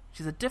warrior.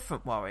 She's a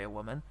different warrior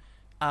woman.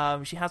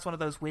 She has one of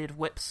those weird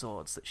whip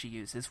swords that she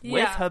uses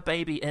with her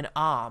baby in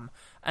arm.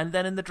 And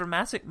then in the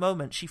dramatic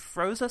moment, she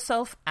throws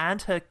herself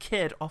and her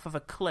kid off of a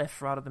cliff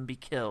rather than be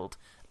killed.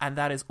 And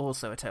that is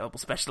also a terrible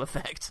special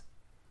effect.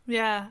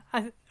 Yeah,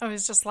 I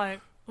was just like...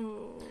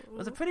 Ooh, it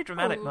was a pretty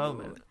dramatic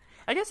moment.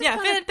 I guess if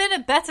it had been a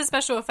better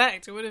special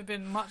effect, it would have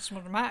been much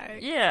more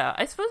dramatic. Yeah,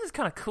 I suppose it's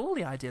kind of cool,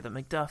 the idea that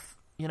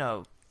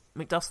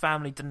Macduff's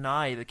family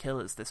deny the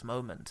killers this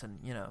moment, and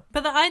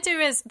But the idea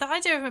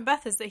of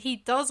Macbeth is that he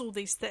does all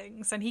these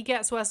things and he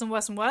gets worse and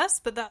worse and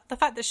worse. But the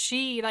fact that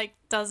she like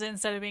does it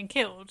instead of being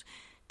killed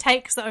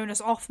takes the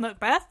onus off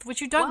Macbeth,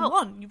 which you don't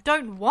want. You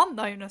don't want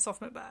the onus off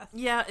Macbeth.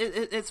 Yeah,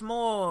 it's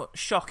more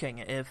shocking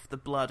if the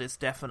blood is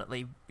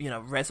definitely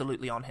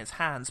resolutely on his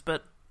hands.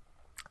 But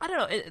I don't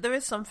know. There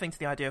is something to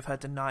the idea of her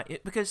denying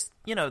it because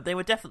they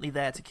were definitely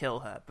there to kill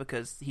her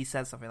because he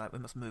says something like, "We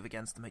must move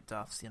against the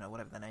Macduffs,"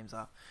 whatever their names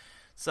are.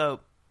 So,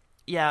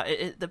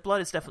 yeah, the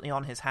blood is definitely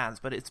on his hands,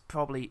 but it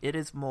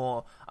is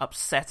more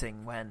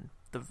upsetting when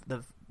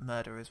the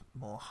murder is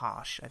more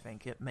harsh, I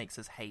think. It makes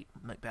us hate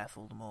Macbeth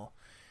all the more.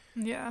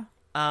 Yeah.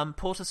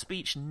 Porter's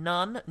speech,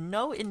 none.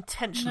 No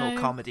intentional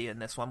comedy in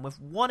this one, with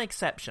one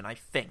exception, I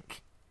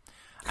think.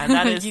 And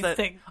that is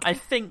I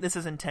think this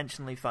is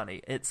intentionally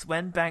funny. It's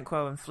when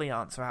Banquo and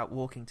Fleance are out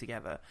walking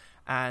together,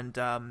 and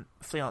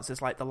Fleance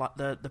is like,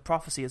 the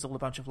prophecy is all a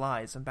bunch of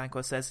lies, and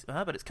Banquo says,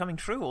 but it's coming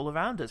true all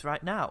around us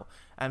right now.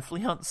 And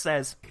Fleance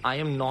says, I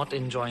am not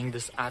enjoying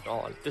this at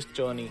all. This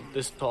journey,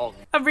 this talk.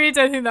 I really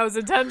don't think that was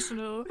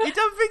intentional. You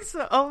don't think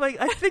so? Oh my,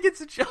 I think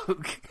it's a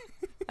joke.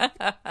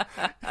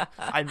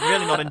 I'm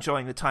really not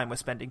enjoying the time we're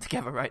spending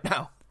together right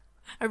now.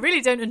 I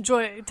really don't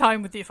enjoy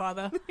time with you,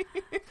 Father.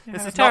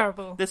 This is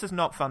terrible. This is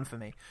not fun for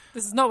me.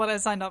 This is not what I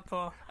signed up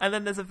for. And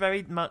then there's a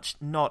very much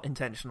not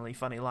intentionally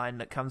funny line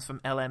that comes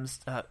from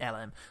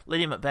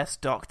Lydia Macbeth's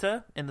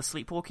doctor in the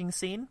sleepwalking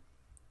scene.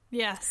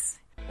 Yes.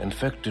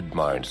 Infected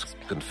minds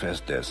confess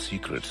their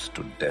secrets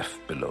to deaf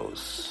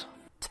billows.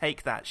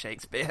 Take that,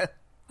 Shakespeare.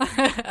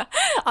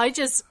 I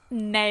just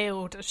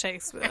nailed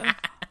Shakespeare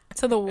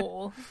to the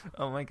wall.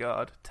 Oh my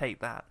god, take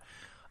that.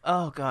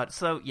 Oh god,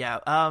 so yeah,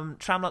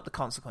 trammel up the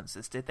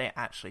consequences. Did they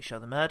actually show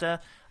the murder?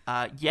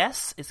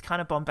 Yes, it's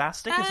kind of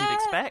bombastic as you'd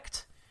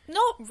expect.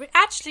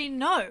 Actually,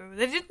 no.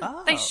 They didn't.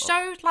 Oh. They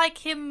showed like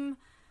him,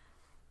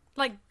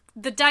 like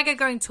the dagger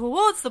going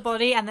towards the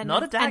body, and then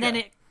not a dagger, and then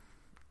it,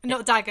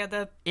 not dagger,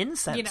 the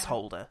incense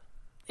holder.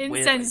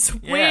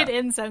 Weird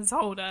incense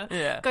holder.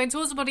 Yeah. Going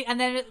towards the body, and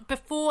then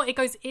before it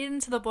goes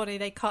into the body,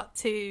 they cut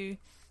to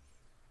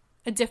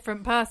a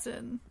different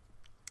person.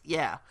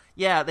 Yeah,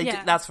 they did.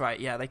 That's right.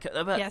 Yeah,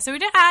 so we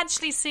didn't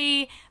actually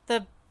see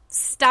the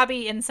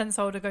stabby incense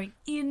holder going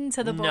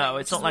into the body. No,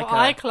 it's not like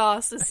I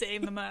class as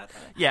seeing the murder.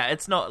 Yeah,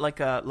 it's not like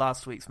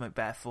last week's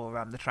Macbeth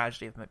or the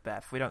tragedy of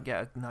Macbeth. We don't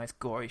get a nice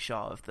gory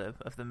shot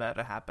of the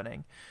murder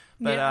happening.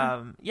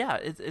 But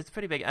it's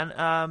pretty big.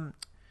 And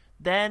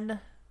then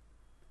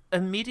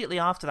immediately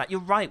after that, you're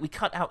right. We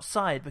cut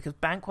outside because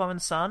Banquo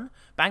and Son.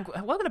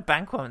 Welcome to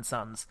Banquo and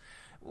Sons.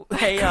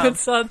 Good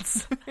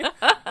sons.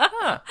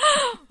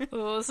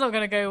 Well, it's not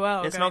going to go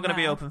well. It's not going to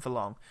be open for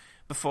long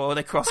before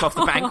they cross off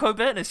the Banquo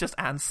bit and it's just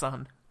Anne's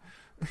son.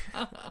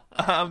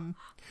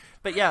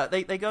 But yeah,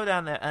 they go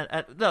down there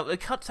and no, they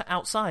cut to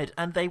outside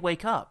and they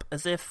wake up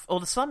as if, or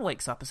the son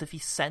wakes up as if he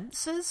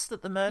senses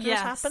that the murder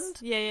has happened.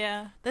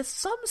 Yeah. There's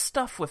some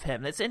stuff with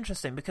him that's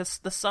interesting because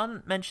the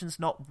son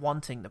mentions not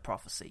wanting the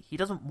prophecy. He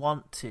doesn't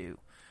want to,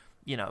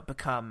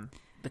 become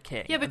the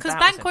king. Yeah, because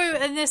Banquo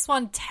in this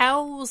one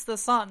tells the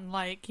son,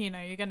 like,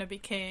 you're going to be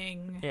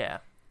king. Yeah.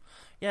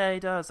 Yeah, he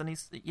does, and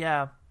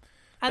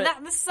And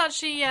this is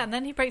actually, and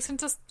then he breaks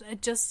into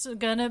just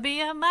gonna be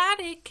a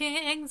mighty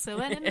king, so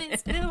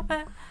enemies will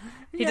hurt.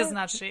 He doesn't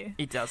actually.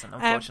 He doesn't,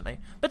 unfortunately.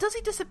 But does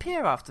he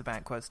disappear after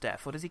Banquo's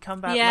death, or does he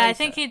come back Yeah, later? I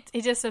think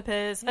he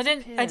disappears. I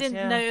didn't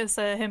notice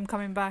him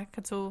coming back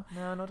at all.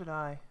 No, nor did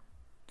I.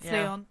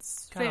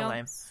 Fleance. Kind of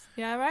lame.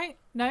 Yeah, right?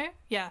 No?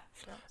 Yeah.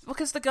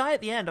 Because the guy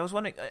at the end, I was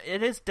wondering,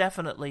 it is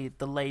definitely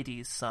the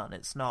lady's son.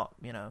 It's not,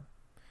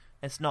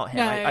 it's not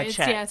him. No, I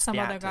checked some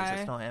the other actors, guy.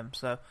 It's not him,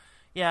 so...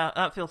 Yeah,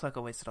 that feels like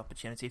a wasted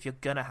opportunity. If you're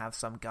gonna have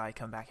some guy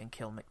come back and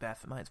kill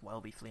Macbeth, it might as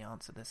well be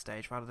Fleance at this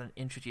stage, rather than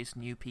introduce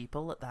new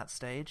people at that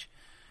stage.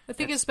 I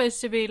think it's supposed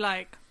to be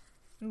like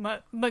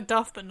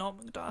Macduff, but not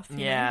Macduff.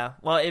 Yeah,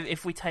 well,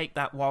 if we take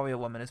that warrior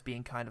woman as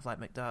being kind of like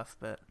Macduff,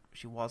 but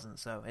she wasn't,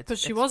 so it's... But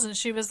she wasn't.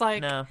 She was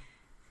like... No.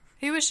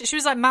 Who was she? She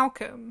was like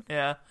Malcolm.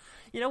 Yeah.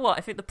 You know what?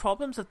 I think the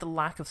problems of the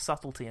lack of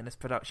subtlety in this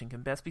production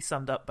can best be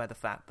summed up by the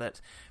fact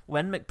that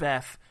when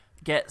Macbeth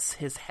gets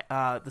his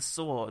the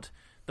sword...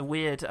 the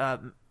weird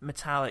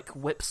metallic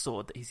whip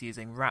sword that he's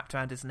using wrapped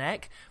around his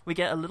neck, we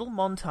get a little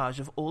montage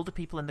of all the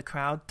people in the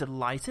crowd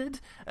delighted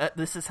that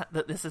this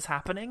is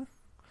happening.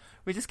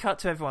 We just cut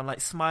to everyone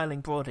like smiling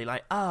broadly,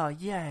 like,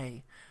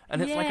 yay.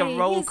 And it's like a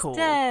roll call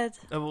dead.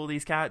 of all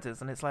these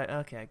characters, and it's like,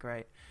 okay,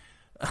 great.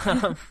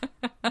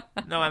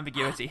 No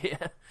ambiguity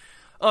here.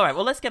 All right,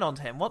 well, let's get on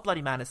to him. What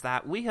bloody man is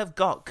that? We have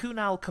got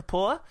Kunal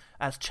Kapoor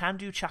as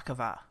Chandu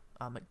Chakravar,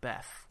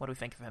 Macbeth. What do we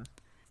think of him?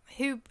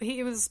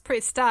 He was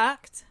pretty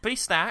stacked. Pretty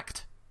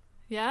stacked.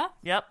 Yeah?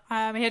 Yep.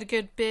 He had a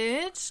good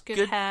beard,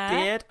 good hair.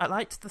 Beard. I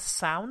liked the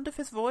sound of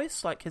his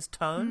voice, like his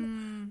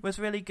tone was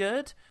really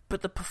good.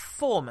 But the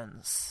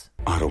performance...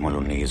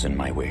 Arumaluni is in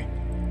my way.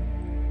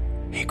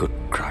 He could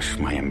crush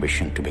my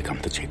ambition to become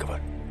the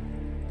Chekawar.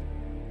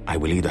 I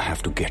will either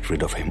have to get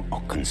rid of him or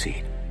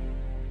concede.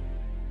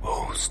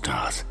 Oh,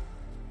 stars,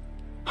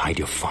 hide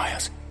your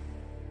fires.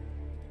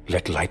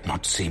 Let light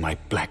not see my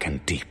black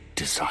and deep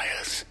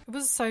desires. It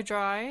was so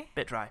dry.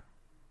 Bit dry.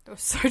 It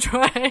was so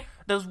dry.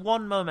 There was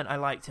one moment I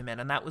liked him in,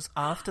 and that was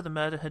after the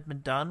murder had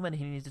been done, when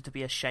he needed to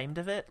be ashamed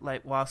of it,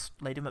 like whilst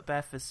Lady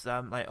Macbeth is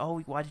like, oh,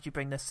 why did you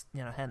bring this,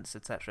 hence,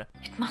 etc.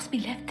 It must be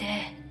left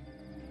there.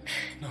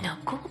 No. Now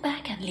go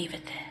back and leave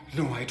it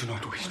there. No, I do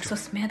not wish to. Also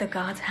smear the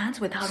guard's hands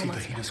with See the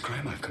Arumal's heinous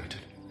crime I've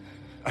committed.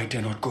 I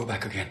dare not go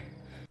back again.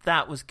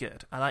 That was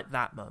good. I liked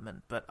that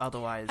moment, but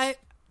otherwise... I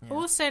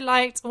also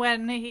liked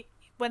when the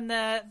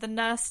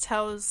nurse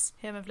tells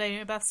him of Lady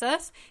Macbeth's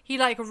death, he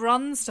like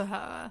runs to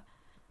her.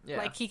 Yeah.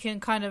 Like he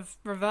can kind of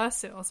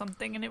reverse it or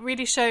something, and it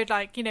really showed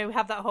like, we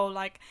have that whole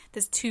like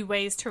there's two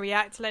ways to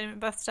react to Lady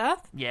Macbeth's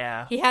death.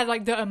 Yeah. He had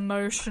like the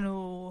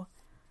emotional,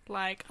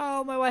 like,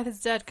 oh, my wife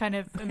is dead kind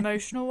of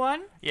emotional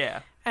one.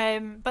 Yeah.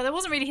 But it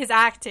wasn't really his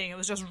acting, it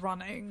was just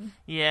running.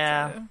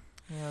 Yeah. So.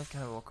 Yeah, it was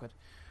kind of awkward.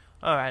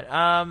 Alright,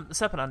 the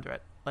serpent under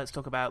it. Let's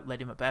talk about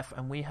Lady Macbeth,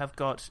 and we have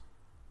got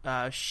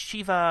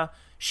Shivajif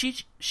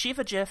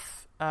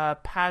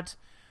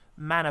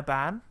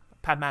Padmanaban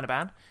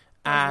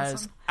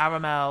as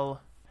Aramel...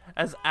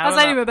 As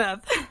Lady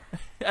Macbeth.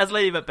 As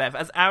Lady Macbeth.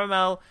 As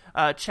Aramel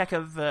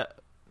Chekov...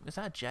 Is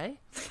that a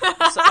J?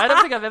 I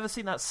don't think I've ever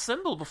seen that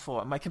symbol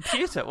before on my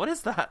computer. What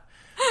is that?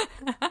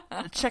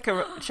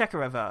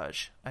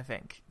 Chekaravage, I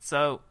think.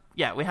 So,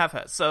 yeah, we have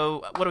her.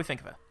 So, what do we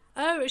think of her?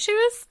 Oh, she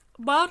was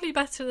wildly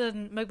better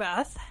than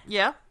Macbeth.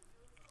 Yeah.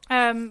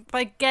 But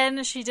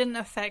again, she didn't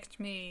affect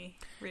me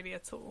really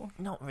at all.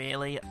 Not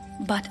really.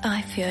 But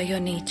I fear your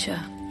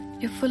nature.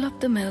 You're full of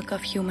the milk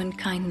of human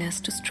kindness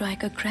to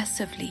strike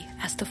aggressively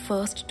as the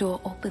first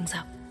door opens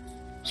up.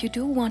 You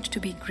do want to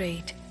be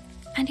great,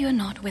 and you're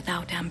not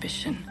without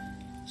ambition.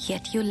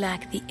 Yet you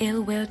lack the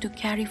ill will to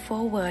carry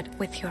forward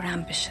with your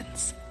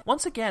ambitions.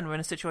 Once again, we're in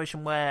a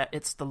situation where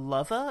it's the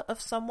lover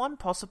of someone,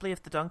 possibly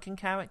of the Duncan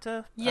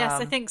character. Yes,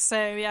 I think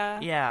so, yeah.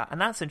 Yeah,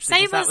 and that's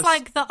interesting. Same as,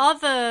 like, the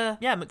other,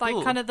 McBool.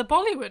 like, kind of the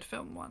Bollywood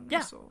film one.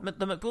 Yeah,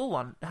 the McBool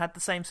one had the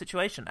same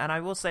situation. And I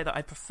will say that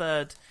I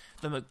preferred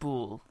the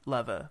McBool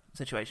lover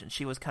situation.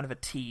 She was kind of a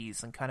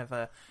tease and kind of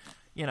a...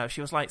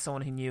 she was like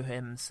someone who knew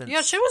him since...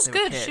 Yeah, she was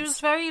good. Kids. She was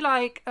very,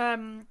 like,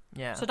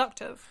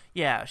 seductive.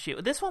 Yeah,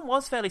 this one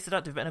was fairly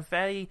seductive, but in a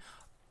very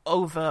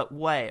overt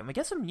way. And we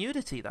get some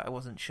nudity that I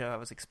wasn't sure I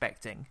was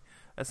expecting.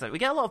 So we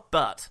get a lot of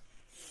butt.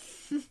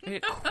 We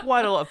get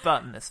quite a lot of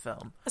butt in this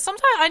film.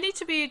 Sometimes I need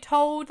to be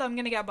told I'm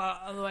going to get butt,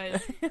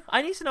 otherwise...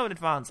 I need to know in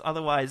advance,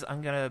 otherwise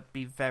I'm going to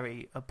be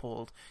very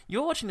appalled.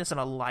 You're watching this in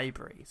a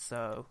library,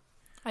 so...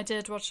 I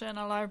did watch it in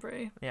a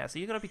library. Yeah, so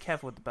you've got to be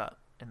careful with the butt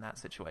in that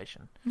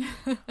situation.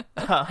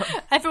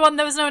 Everyone,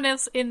 there was no one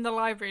else in the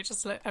library,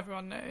 just to let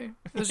everyone know.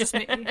 It was just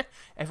me.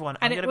 Everyone,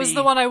 and it was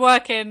the one I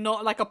work in,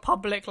 not like a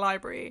public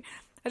library.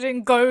 I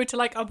didn't go to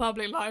like a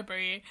public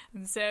library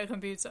and sit at a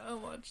computer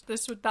and watch.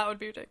 That would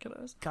be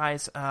ridiculous.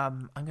 Guys,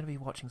 I'm going to be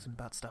watching some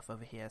bad stuff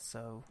over here,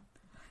 so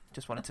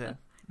just wanted to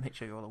make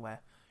sure you're all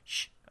aware.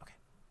 Shh. Okay.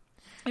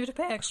 You have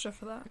to pay extra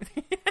for that.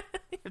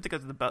 You have to go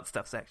to the butt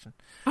stuff section.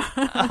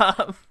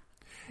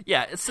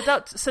 Yeah, it's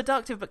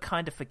seductive but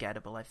kind of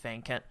forgettable, I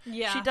think. And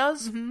yeah. She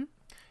does... Mm-hmm.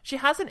 She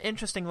has an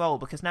interesting role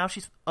because now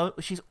she's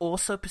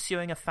also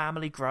pursuing a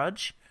family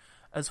grudge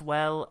as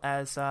well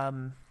as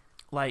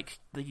like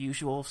the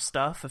usual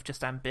stuff of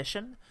just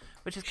ambition,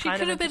 which is kind of She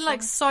could have been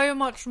like so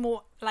much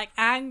more like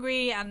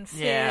angry and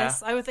fierce. Yeah.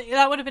 I would think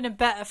that would have been a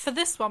better for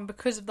this one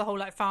because of the whole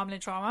like family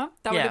drama.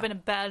 That would have been a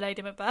better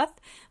Lady Macbeth.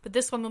 But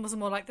this one was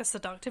more like the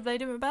seductive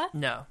Lady Macbeth.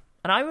 No.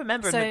 And I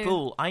remember in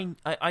Macbeth,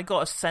 I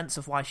got a sense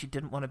of why she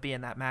didn't want to be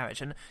in that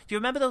marriage. And do you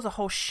remember there was a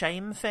whole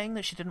shame thing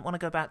that she didn't want to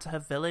go back to her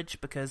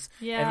village because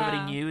everybody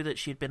knew that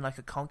she'd been like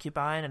a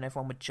concubine and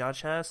everyone would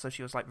judge her, so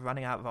she was like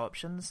running out of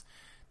options.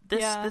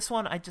 This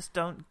one, I just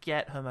don't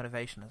get her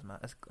motivation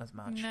as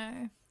much.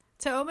 No.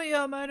 Tell me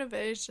your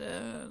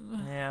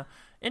motivation. Yeah.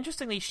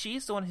 Interestingly,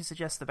 she's the one who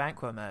suggests the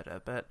Banquo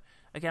murder, but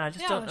again, I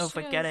just don't know if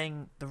we're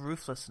getting the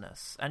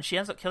ruthlessness. And she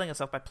ends up killing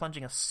herself by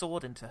plunging a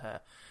sword into her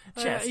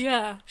chest.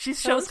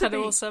 She's shown to be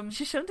awesome.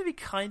 She's shown to be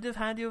kind of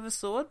handy with a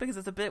sword because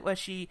there's a bit where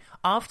she,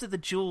 after the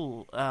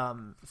duel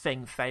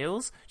thing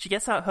fails, she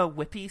gets out her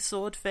whippy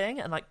sword thing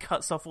and like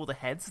cuts off all the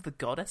heads of the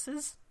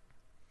goddesses.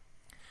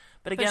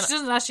 But again, she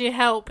doesn't actually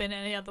help in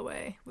any other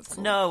way.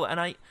 No, and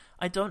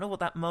I don't know what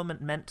that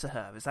moment meant to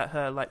her. Is that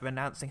her like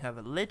renouncing her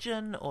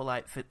religion, or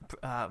like,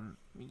 I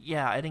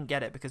didn't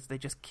get it because they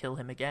just kill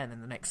him again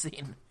in the next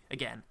scene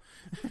again.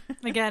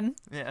 Again,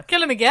 yeah,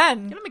 kill him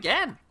again. Kill him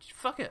again.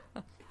 Fuck it.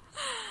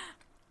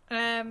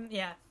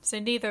 Yeah. So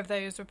neither of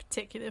those were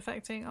particularly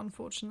affecting,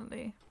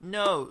 unfortunately.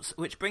 No,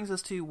 which brings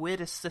us to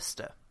weirdest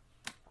sister.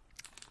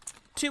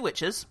 Two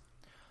witches.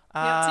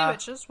 Two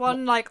witches.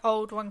 One like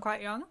old, one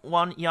quite young.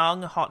 One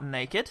young, hot and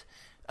naked,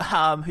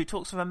 who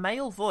talks with a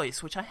male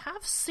voice, which I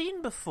have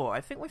seen before.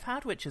 I think we've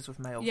had witches with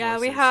male voices. Yeah,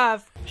 we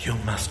have. You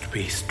must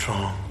be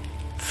strong,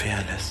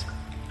 fearless,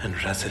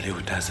 and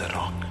resolute as a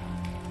rock.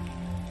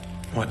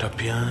 What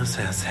appears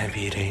as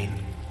heavy rain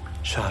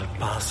shall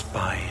pass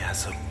by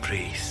as a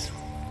breeze.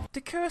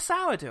 Did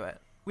Kurosawa do it?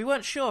 We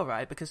weren't sure,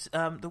 right? Because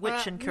the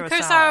witch in Kurosawa...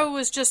 Kurosawa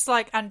was just,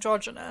 like,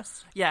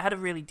 androgynous. Yeah, it had a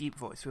really deep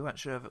voice. We weren't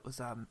sure if it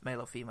was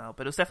male or female,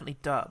 but it was definitely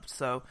dubbed.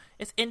 So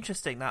it's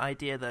interesting, that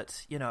idea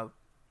that, the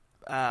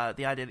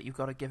idea that you've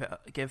got to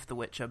give the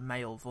witch a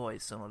male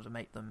voice in order to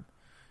make them,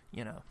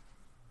 spookier.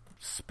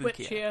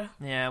 Witchier.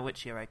 Yeah,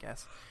 witchier, I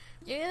guess.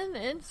 Yeah,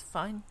 it's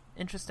fine.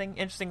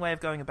 Interesting way of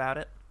going about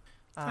it.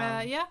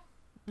 Yeah.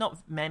 Not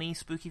many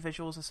spooky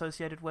visuals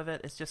associated with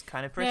it. It's just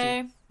kind of pretty.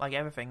 Yeah. Like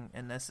everything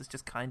in this is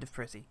just kind of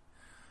pretty.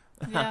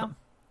 Yeah.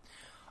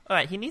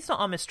 Alright, he needs not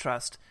our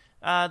mistrust.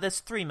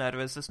 There's 3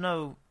 murderers. There's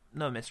no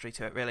mystery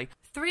to it, really.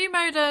 3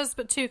 murders,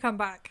 but 2 come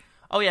back.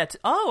 Oh, yeah.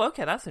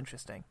 Okay, that's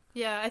interesting.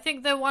 Yeah, I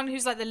think the one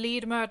who's like the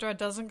lead murderer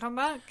doesn't come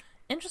back.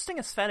 Interesting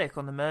aesthetic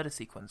on the murder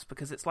sequence,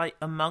 because it's like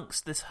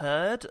amongst this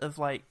herd of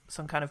like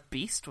some kind of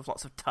beast with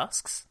lots of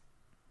tusks.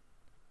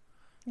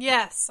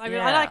 Yes,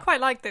 I quite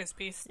like those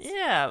beasts.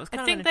 Yeah, it was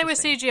kind I of think they were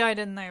CGI,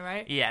 didn't they,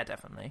 right? Yeah,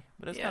 definitely.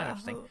 But it was kind of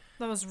interesting.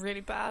 That was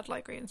really bad,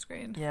 like green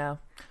screen. Yeah.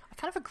 I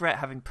kind of regret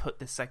having put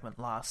this segment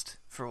last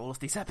for all of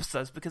these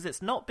episodes, because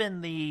it's not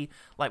been the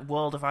like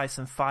World of Ice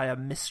and Fire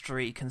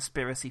mystery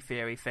conspiracy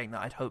theory thing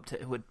that I'd hoped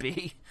it would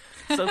be.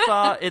 So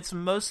far, it's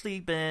mostly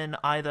been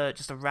either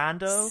just a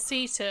rando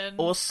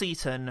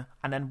Seaton,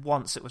 and then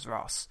once it was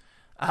Ross.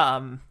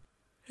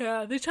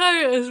 Yeah, the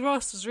time it was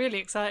Ross was really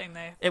exciting,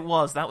 though. It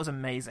was. That was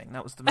amazing.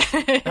 That was the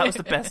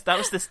best. That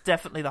was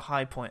definitely the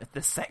high point of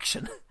this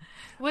section.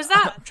 Was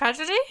that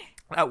tragedy?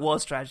 That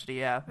was tragedy,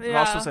 yeah.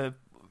 Ross was a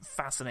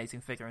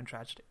fascinating figure in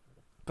tragedy.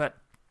 But,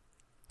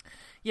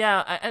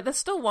 yeah, there's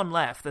still one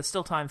left. There's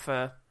still time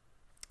for,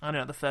 I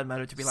don't know, the third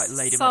murder to be like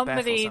Lady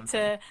Macbeth or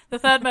something. The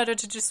third murder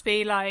to just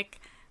be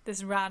like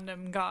this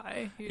random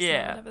guy who's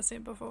never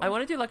seen before. I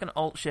want to do like an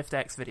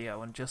Alt-Shift-X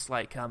video and just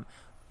like,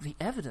 the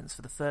evidence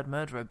for the third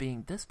murderer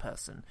being this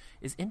person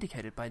is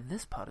indicated by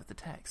this part of the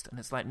text. And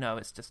it's like, no,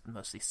 it's just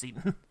mostly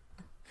Seaton.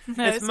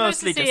 No, it's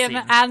mostly just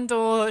Seaton. And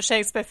or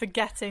Shakespeare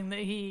forgetting that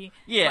he...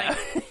 Yeah.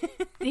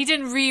 Like, he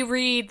didn't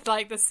reread,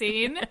 like, the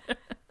scene.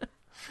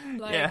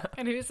 Like,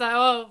 and he was like,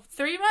 oh,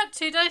 3 months?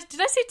 Did I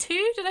see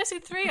 2? Did I see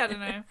 3? I don't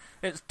know.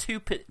 It's 2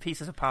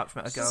 pieces of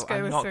parchment ago.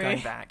 I'm not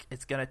going back.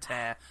 It's going to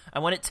tear.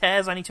 And when it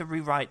tears, I need to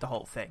rewrite the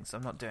whole thing, so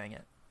I'm not doing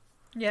it.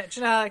 Yeah, do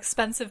you know how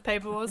expensive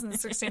paper was in the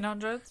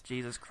 1600s?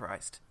 Jesus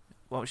Christ.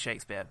 What was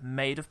Shakespeare?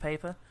 Made of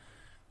paper?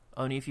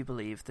 Only if you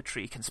believe the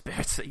tree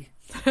conspiracy.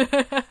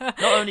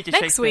 Not only did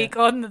Next week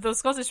on the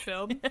Scottish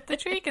film, the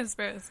tree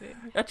conspiracy.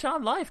 A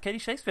Charmed Life, Katie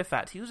Shakespeare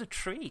fact. He was a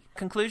tree.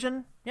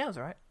 Conclusion? Yeah, it was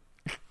alright.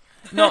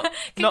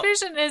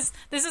 Conclusion is,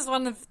 this is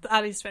one of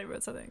Ali's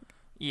favourites, I think.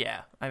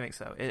 Yeah, I think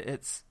so. It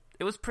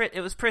was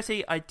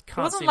pretty. I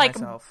can't see like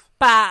myself.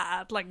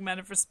 Bad, like Men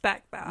of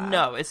Respect bad.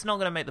 No, it's not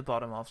going to make the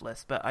bottom of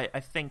list, but I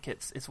think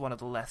it's one of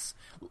the less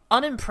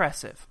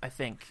unimpressive. I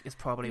think is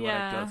probably what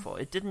I'd go for.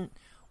 It didn't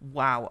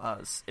wow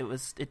us.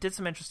 It did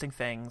some interesting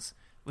things.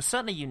 It was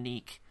certainly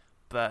unique,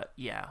 but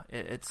yeah,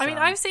 it's. I mean,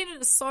 I've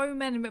seen so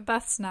many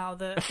Macbeths now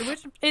that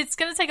it's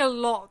going to take a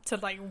lot to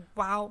like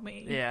wow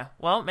me. Yeah,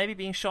 well, maybe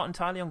being shot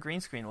entirely on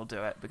green screen will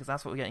do it, because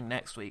that's what we're getting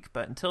next week.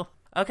 But until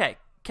okay,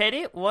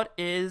 Katie, what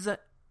is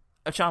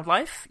A Charmed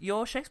Life?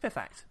 Your Shakespeare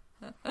fact.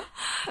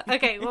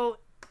 Okay, well,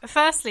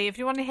 firstly, if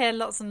you want to hear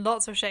lots and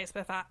lots of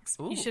Shakespeare facts,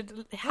 you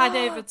should head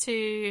over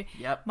to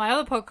my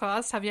other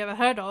podcast, Have You Ever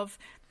Heard Of?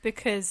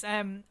 Because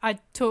I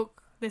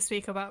talk this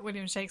week about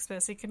William Shakespeare,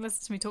 so you can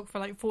listen to me talk for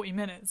like 40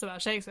 minutes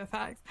about Shakespeare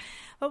facts.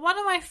 But one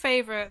of my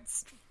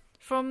favourites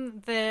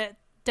from the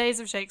days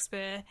of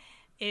Shakespeare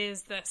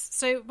is this.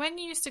 So when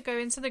you used to go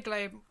into the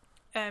Globe,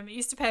 you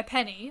used to pay a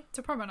penny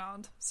to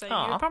promenade. So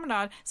you would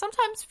promenade,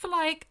 sometimes for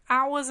like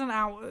hours and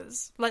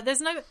hours. Like there's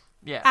no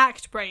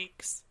act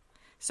breaks.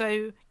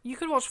 So you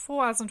could watch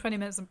 4 hours and 20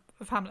 minutes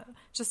of Hamlet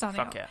just standing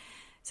up. Yeah.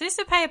 So you used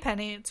to pay a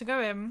penny to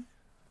go in.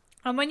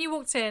 And when you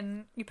walked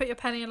in, you put your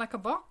penny in like a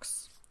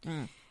box.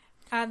 And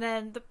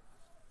then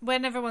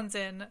when everyone's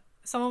in,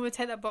 someone would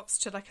take that box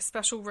to like a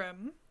special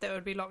room that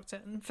would be locked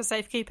in for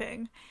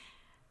safekeeping.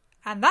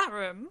 And that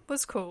room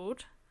was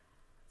called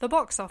the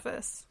box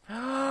office.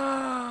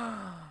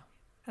 And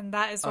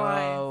that is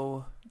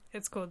why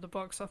it's called the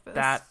box office.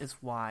 That is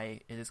why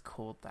it is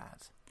called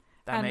that.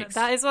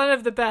 That is one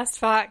of the best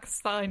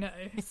facts that I know.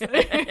 So.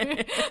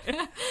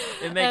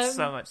 It makes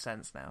so much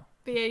sense now.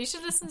 But yeah, you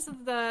should listen to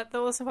the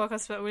awesome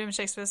podcast about William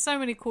Shakespeare. There's so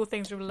many cool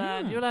things you'll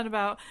learn. You'll learn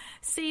about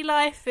sea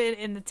life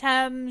in the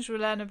Thames. You'll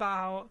learn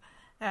about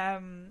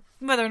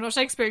whether or not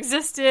Shakespeare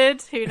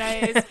existed. Who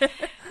knows?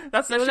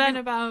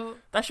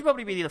 That should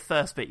probably be the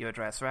first bit you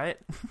address, right?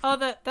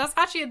 That's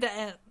actually at the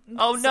end.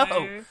 Oh,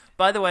 no.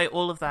 By the way,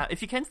 all of that,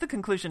 if you came to the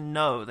conclusion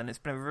no, then it's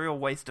been a real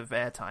waste of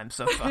airtime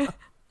so far.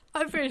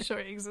 I'm pretty sure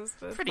it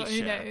existed. Pretty but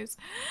sure. Who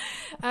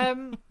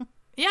knows?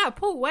 Yeah,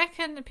 Paul, where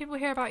can people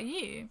hear about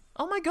you?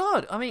 Oh my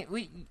god, I mean,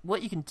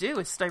 what you can do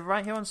is stay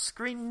right here on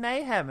Screen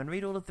Mayhem and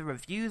read all of the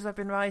reviews I've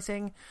been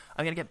writing.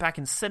 I'm going to get back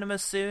in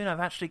cinemas soon.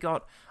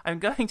 I'm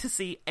going to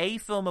see a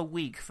film a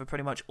week for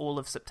pretty much all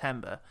of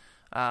September,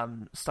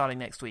 starting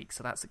next week,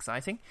 so that's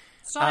exciting.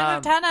 Starting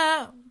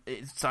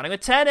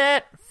with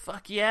Tenet!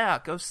 Fuck yeah,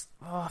 go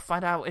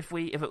find out if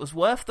it was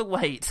worth the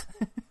wait.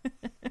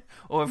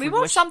 Or if we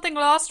watched something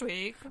last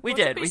week. We what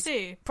did. we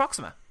see?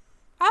 Proxima.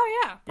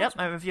 Oh, yeah. Yep,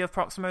 my review of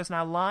Proxima is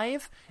now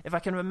live. If I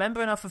can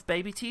remember enough of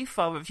Baby Teeth,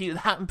 I'll review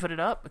that and put it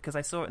up, because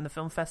I saw it in the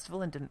film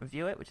festival and didn't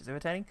review it, which is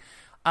irritating.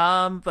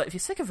 But if you're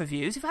sick of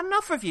reviews, you've had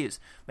enough reviews.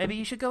 Maybe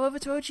you should go over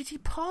to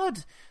OGT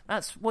Pod.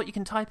 That's what you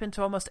can type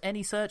into almost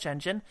any search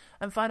engine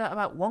and find out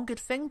about One Good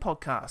Thing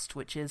podcast,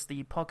 which is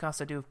the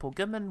podcast I do with Paul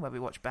Goodman, where we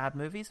watch bad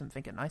movies and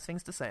think of nice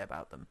things to say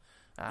about them.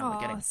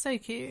 We're getting so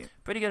cute.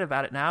 Pretty good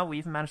about it now. We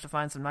even managed to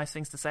find some nice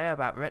things to say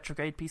about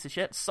retrograde piece of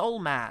shit Soul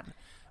Man,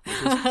 which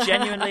is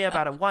genuinely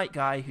about a white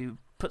guy who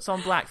puts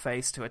on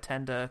blackface to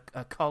attend a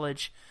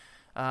college,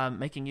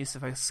 making use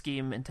of a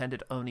scheme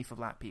intended only for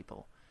black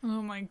people.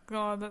 Oh my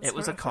god, It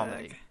was horrific. a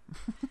comedy.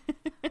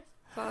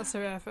 That's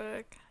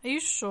horrific. Are you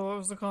sure it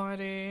was a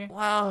comedy?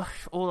 Well,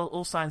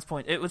 all signs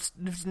point. It was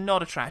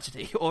not a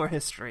tragedy or a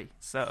history,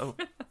 so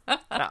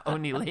that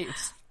only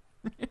leaves.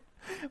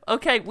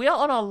 Okay, we are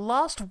on our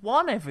last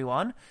one,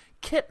 everyone.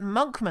 Kit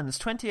Monkman's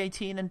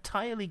 2018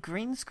 entirely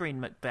green screen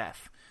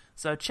Macbeth.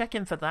 So check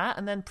in for that,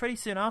 and then pretty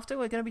soon after,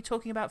 we're going to be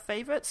talking about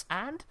favourites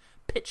and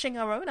pitching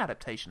our own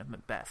adaptation of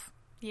Macbeth.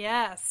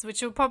 Yes,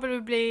 which will probably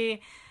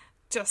be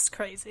just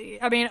crazy.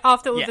 I mean,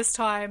 after all this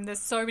time,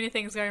 there's so many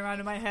things going around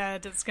in my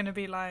head, it's going to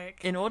be like...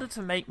 In order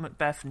to make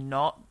Macbeth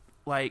not,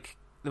 like,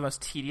 the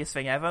most tedious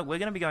thing ever, we're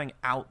going to be going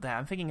out there.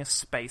 I'm thinking a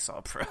space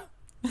opera.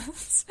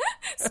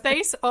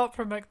 Space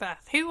opera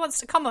Macbeth. Who wants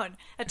to... Come on,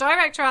 a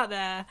director out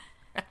there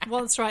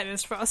wants to write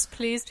this for us.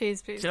 Please,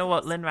 please, please. Do you know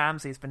what? Lynn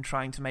Ramsey's been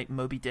trying to make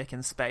Moby Dick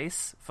in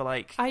space for,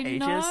 like, ages.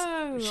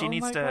 Know. She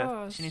needs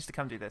to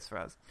come do this for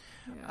us.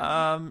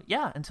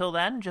 Yeah. Until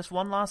then, just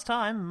one last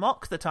time,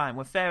 mock the time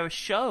with fairest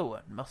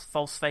show.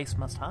 False face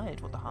must hide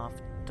what the half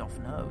doth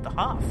know. The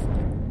half.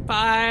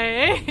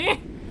 Bye.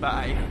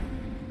 Bye.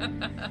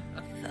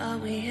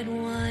 Thought we had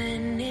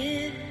won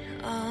it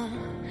all,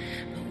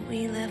 but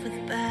we left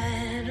with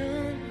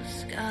battle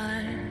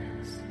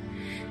scars.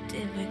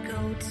 Did we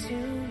go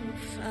too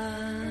far?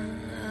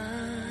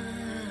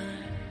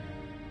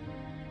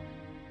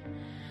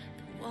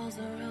 The walls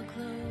are all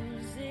closed.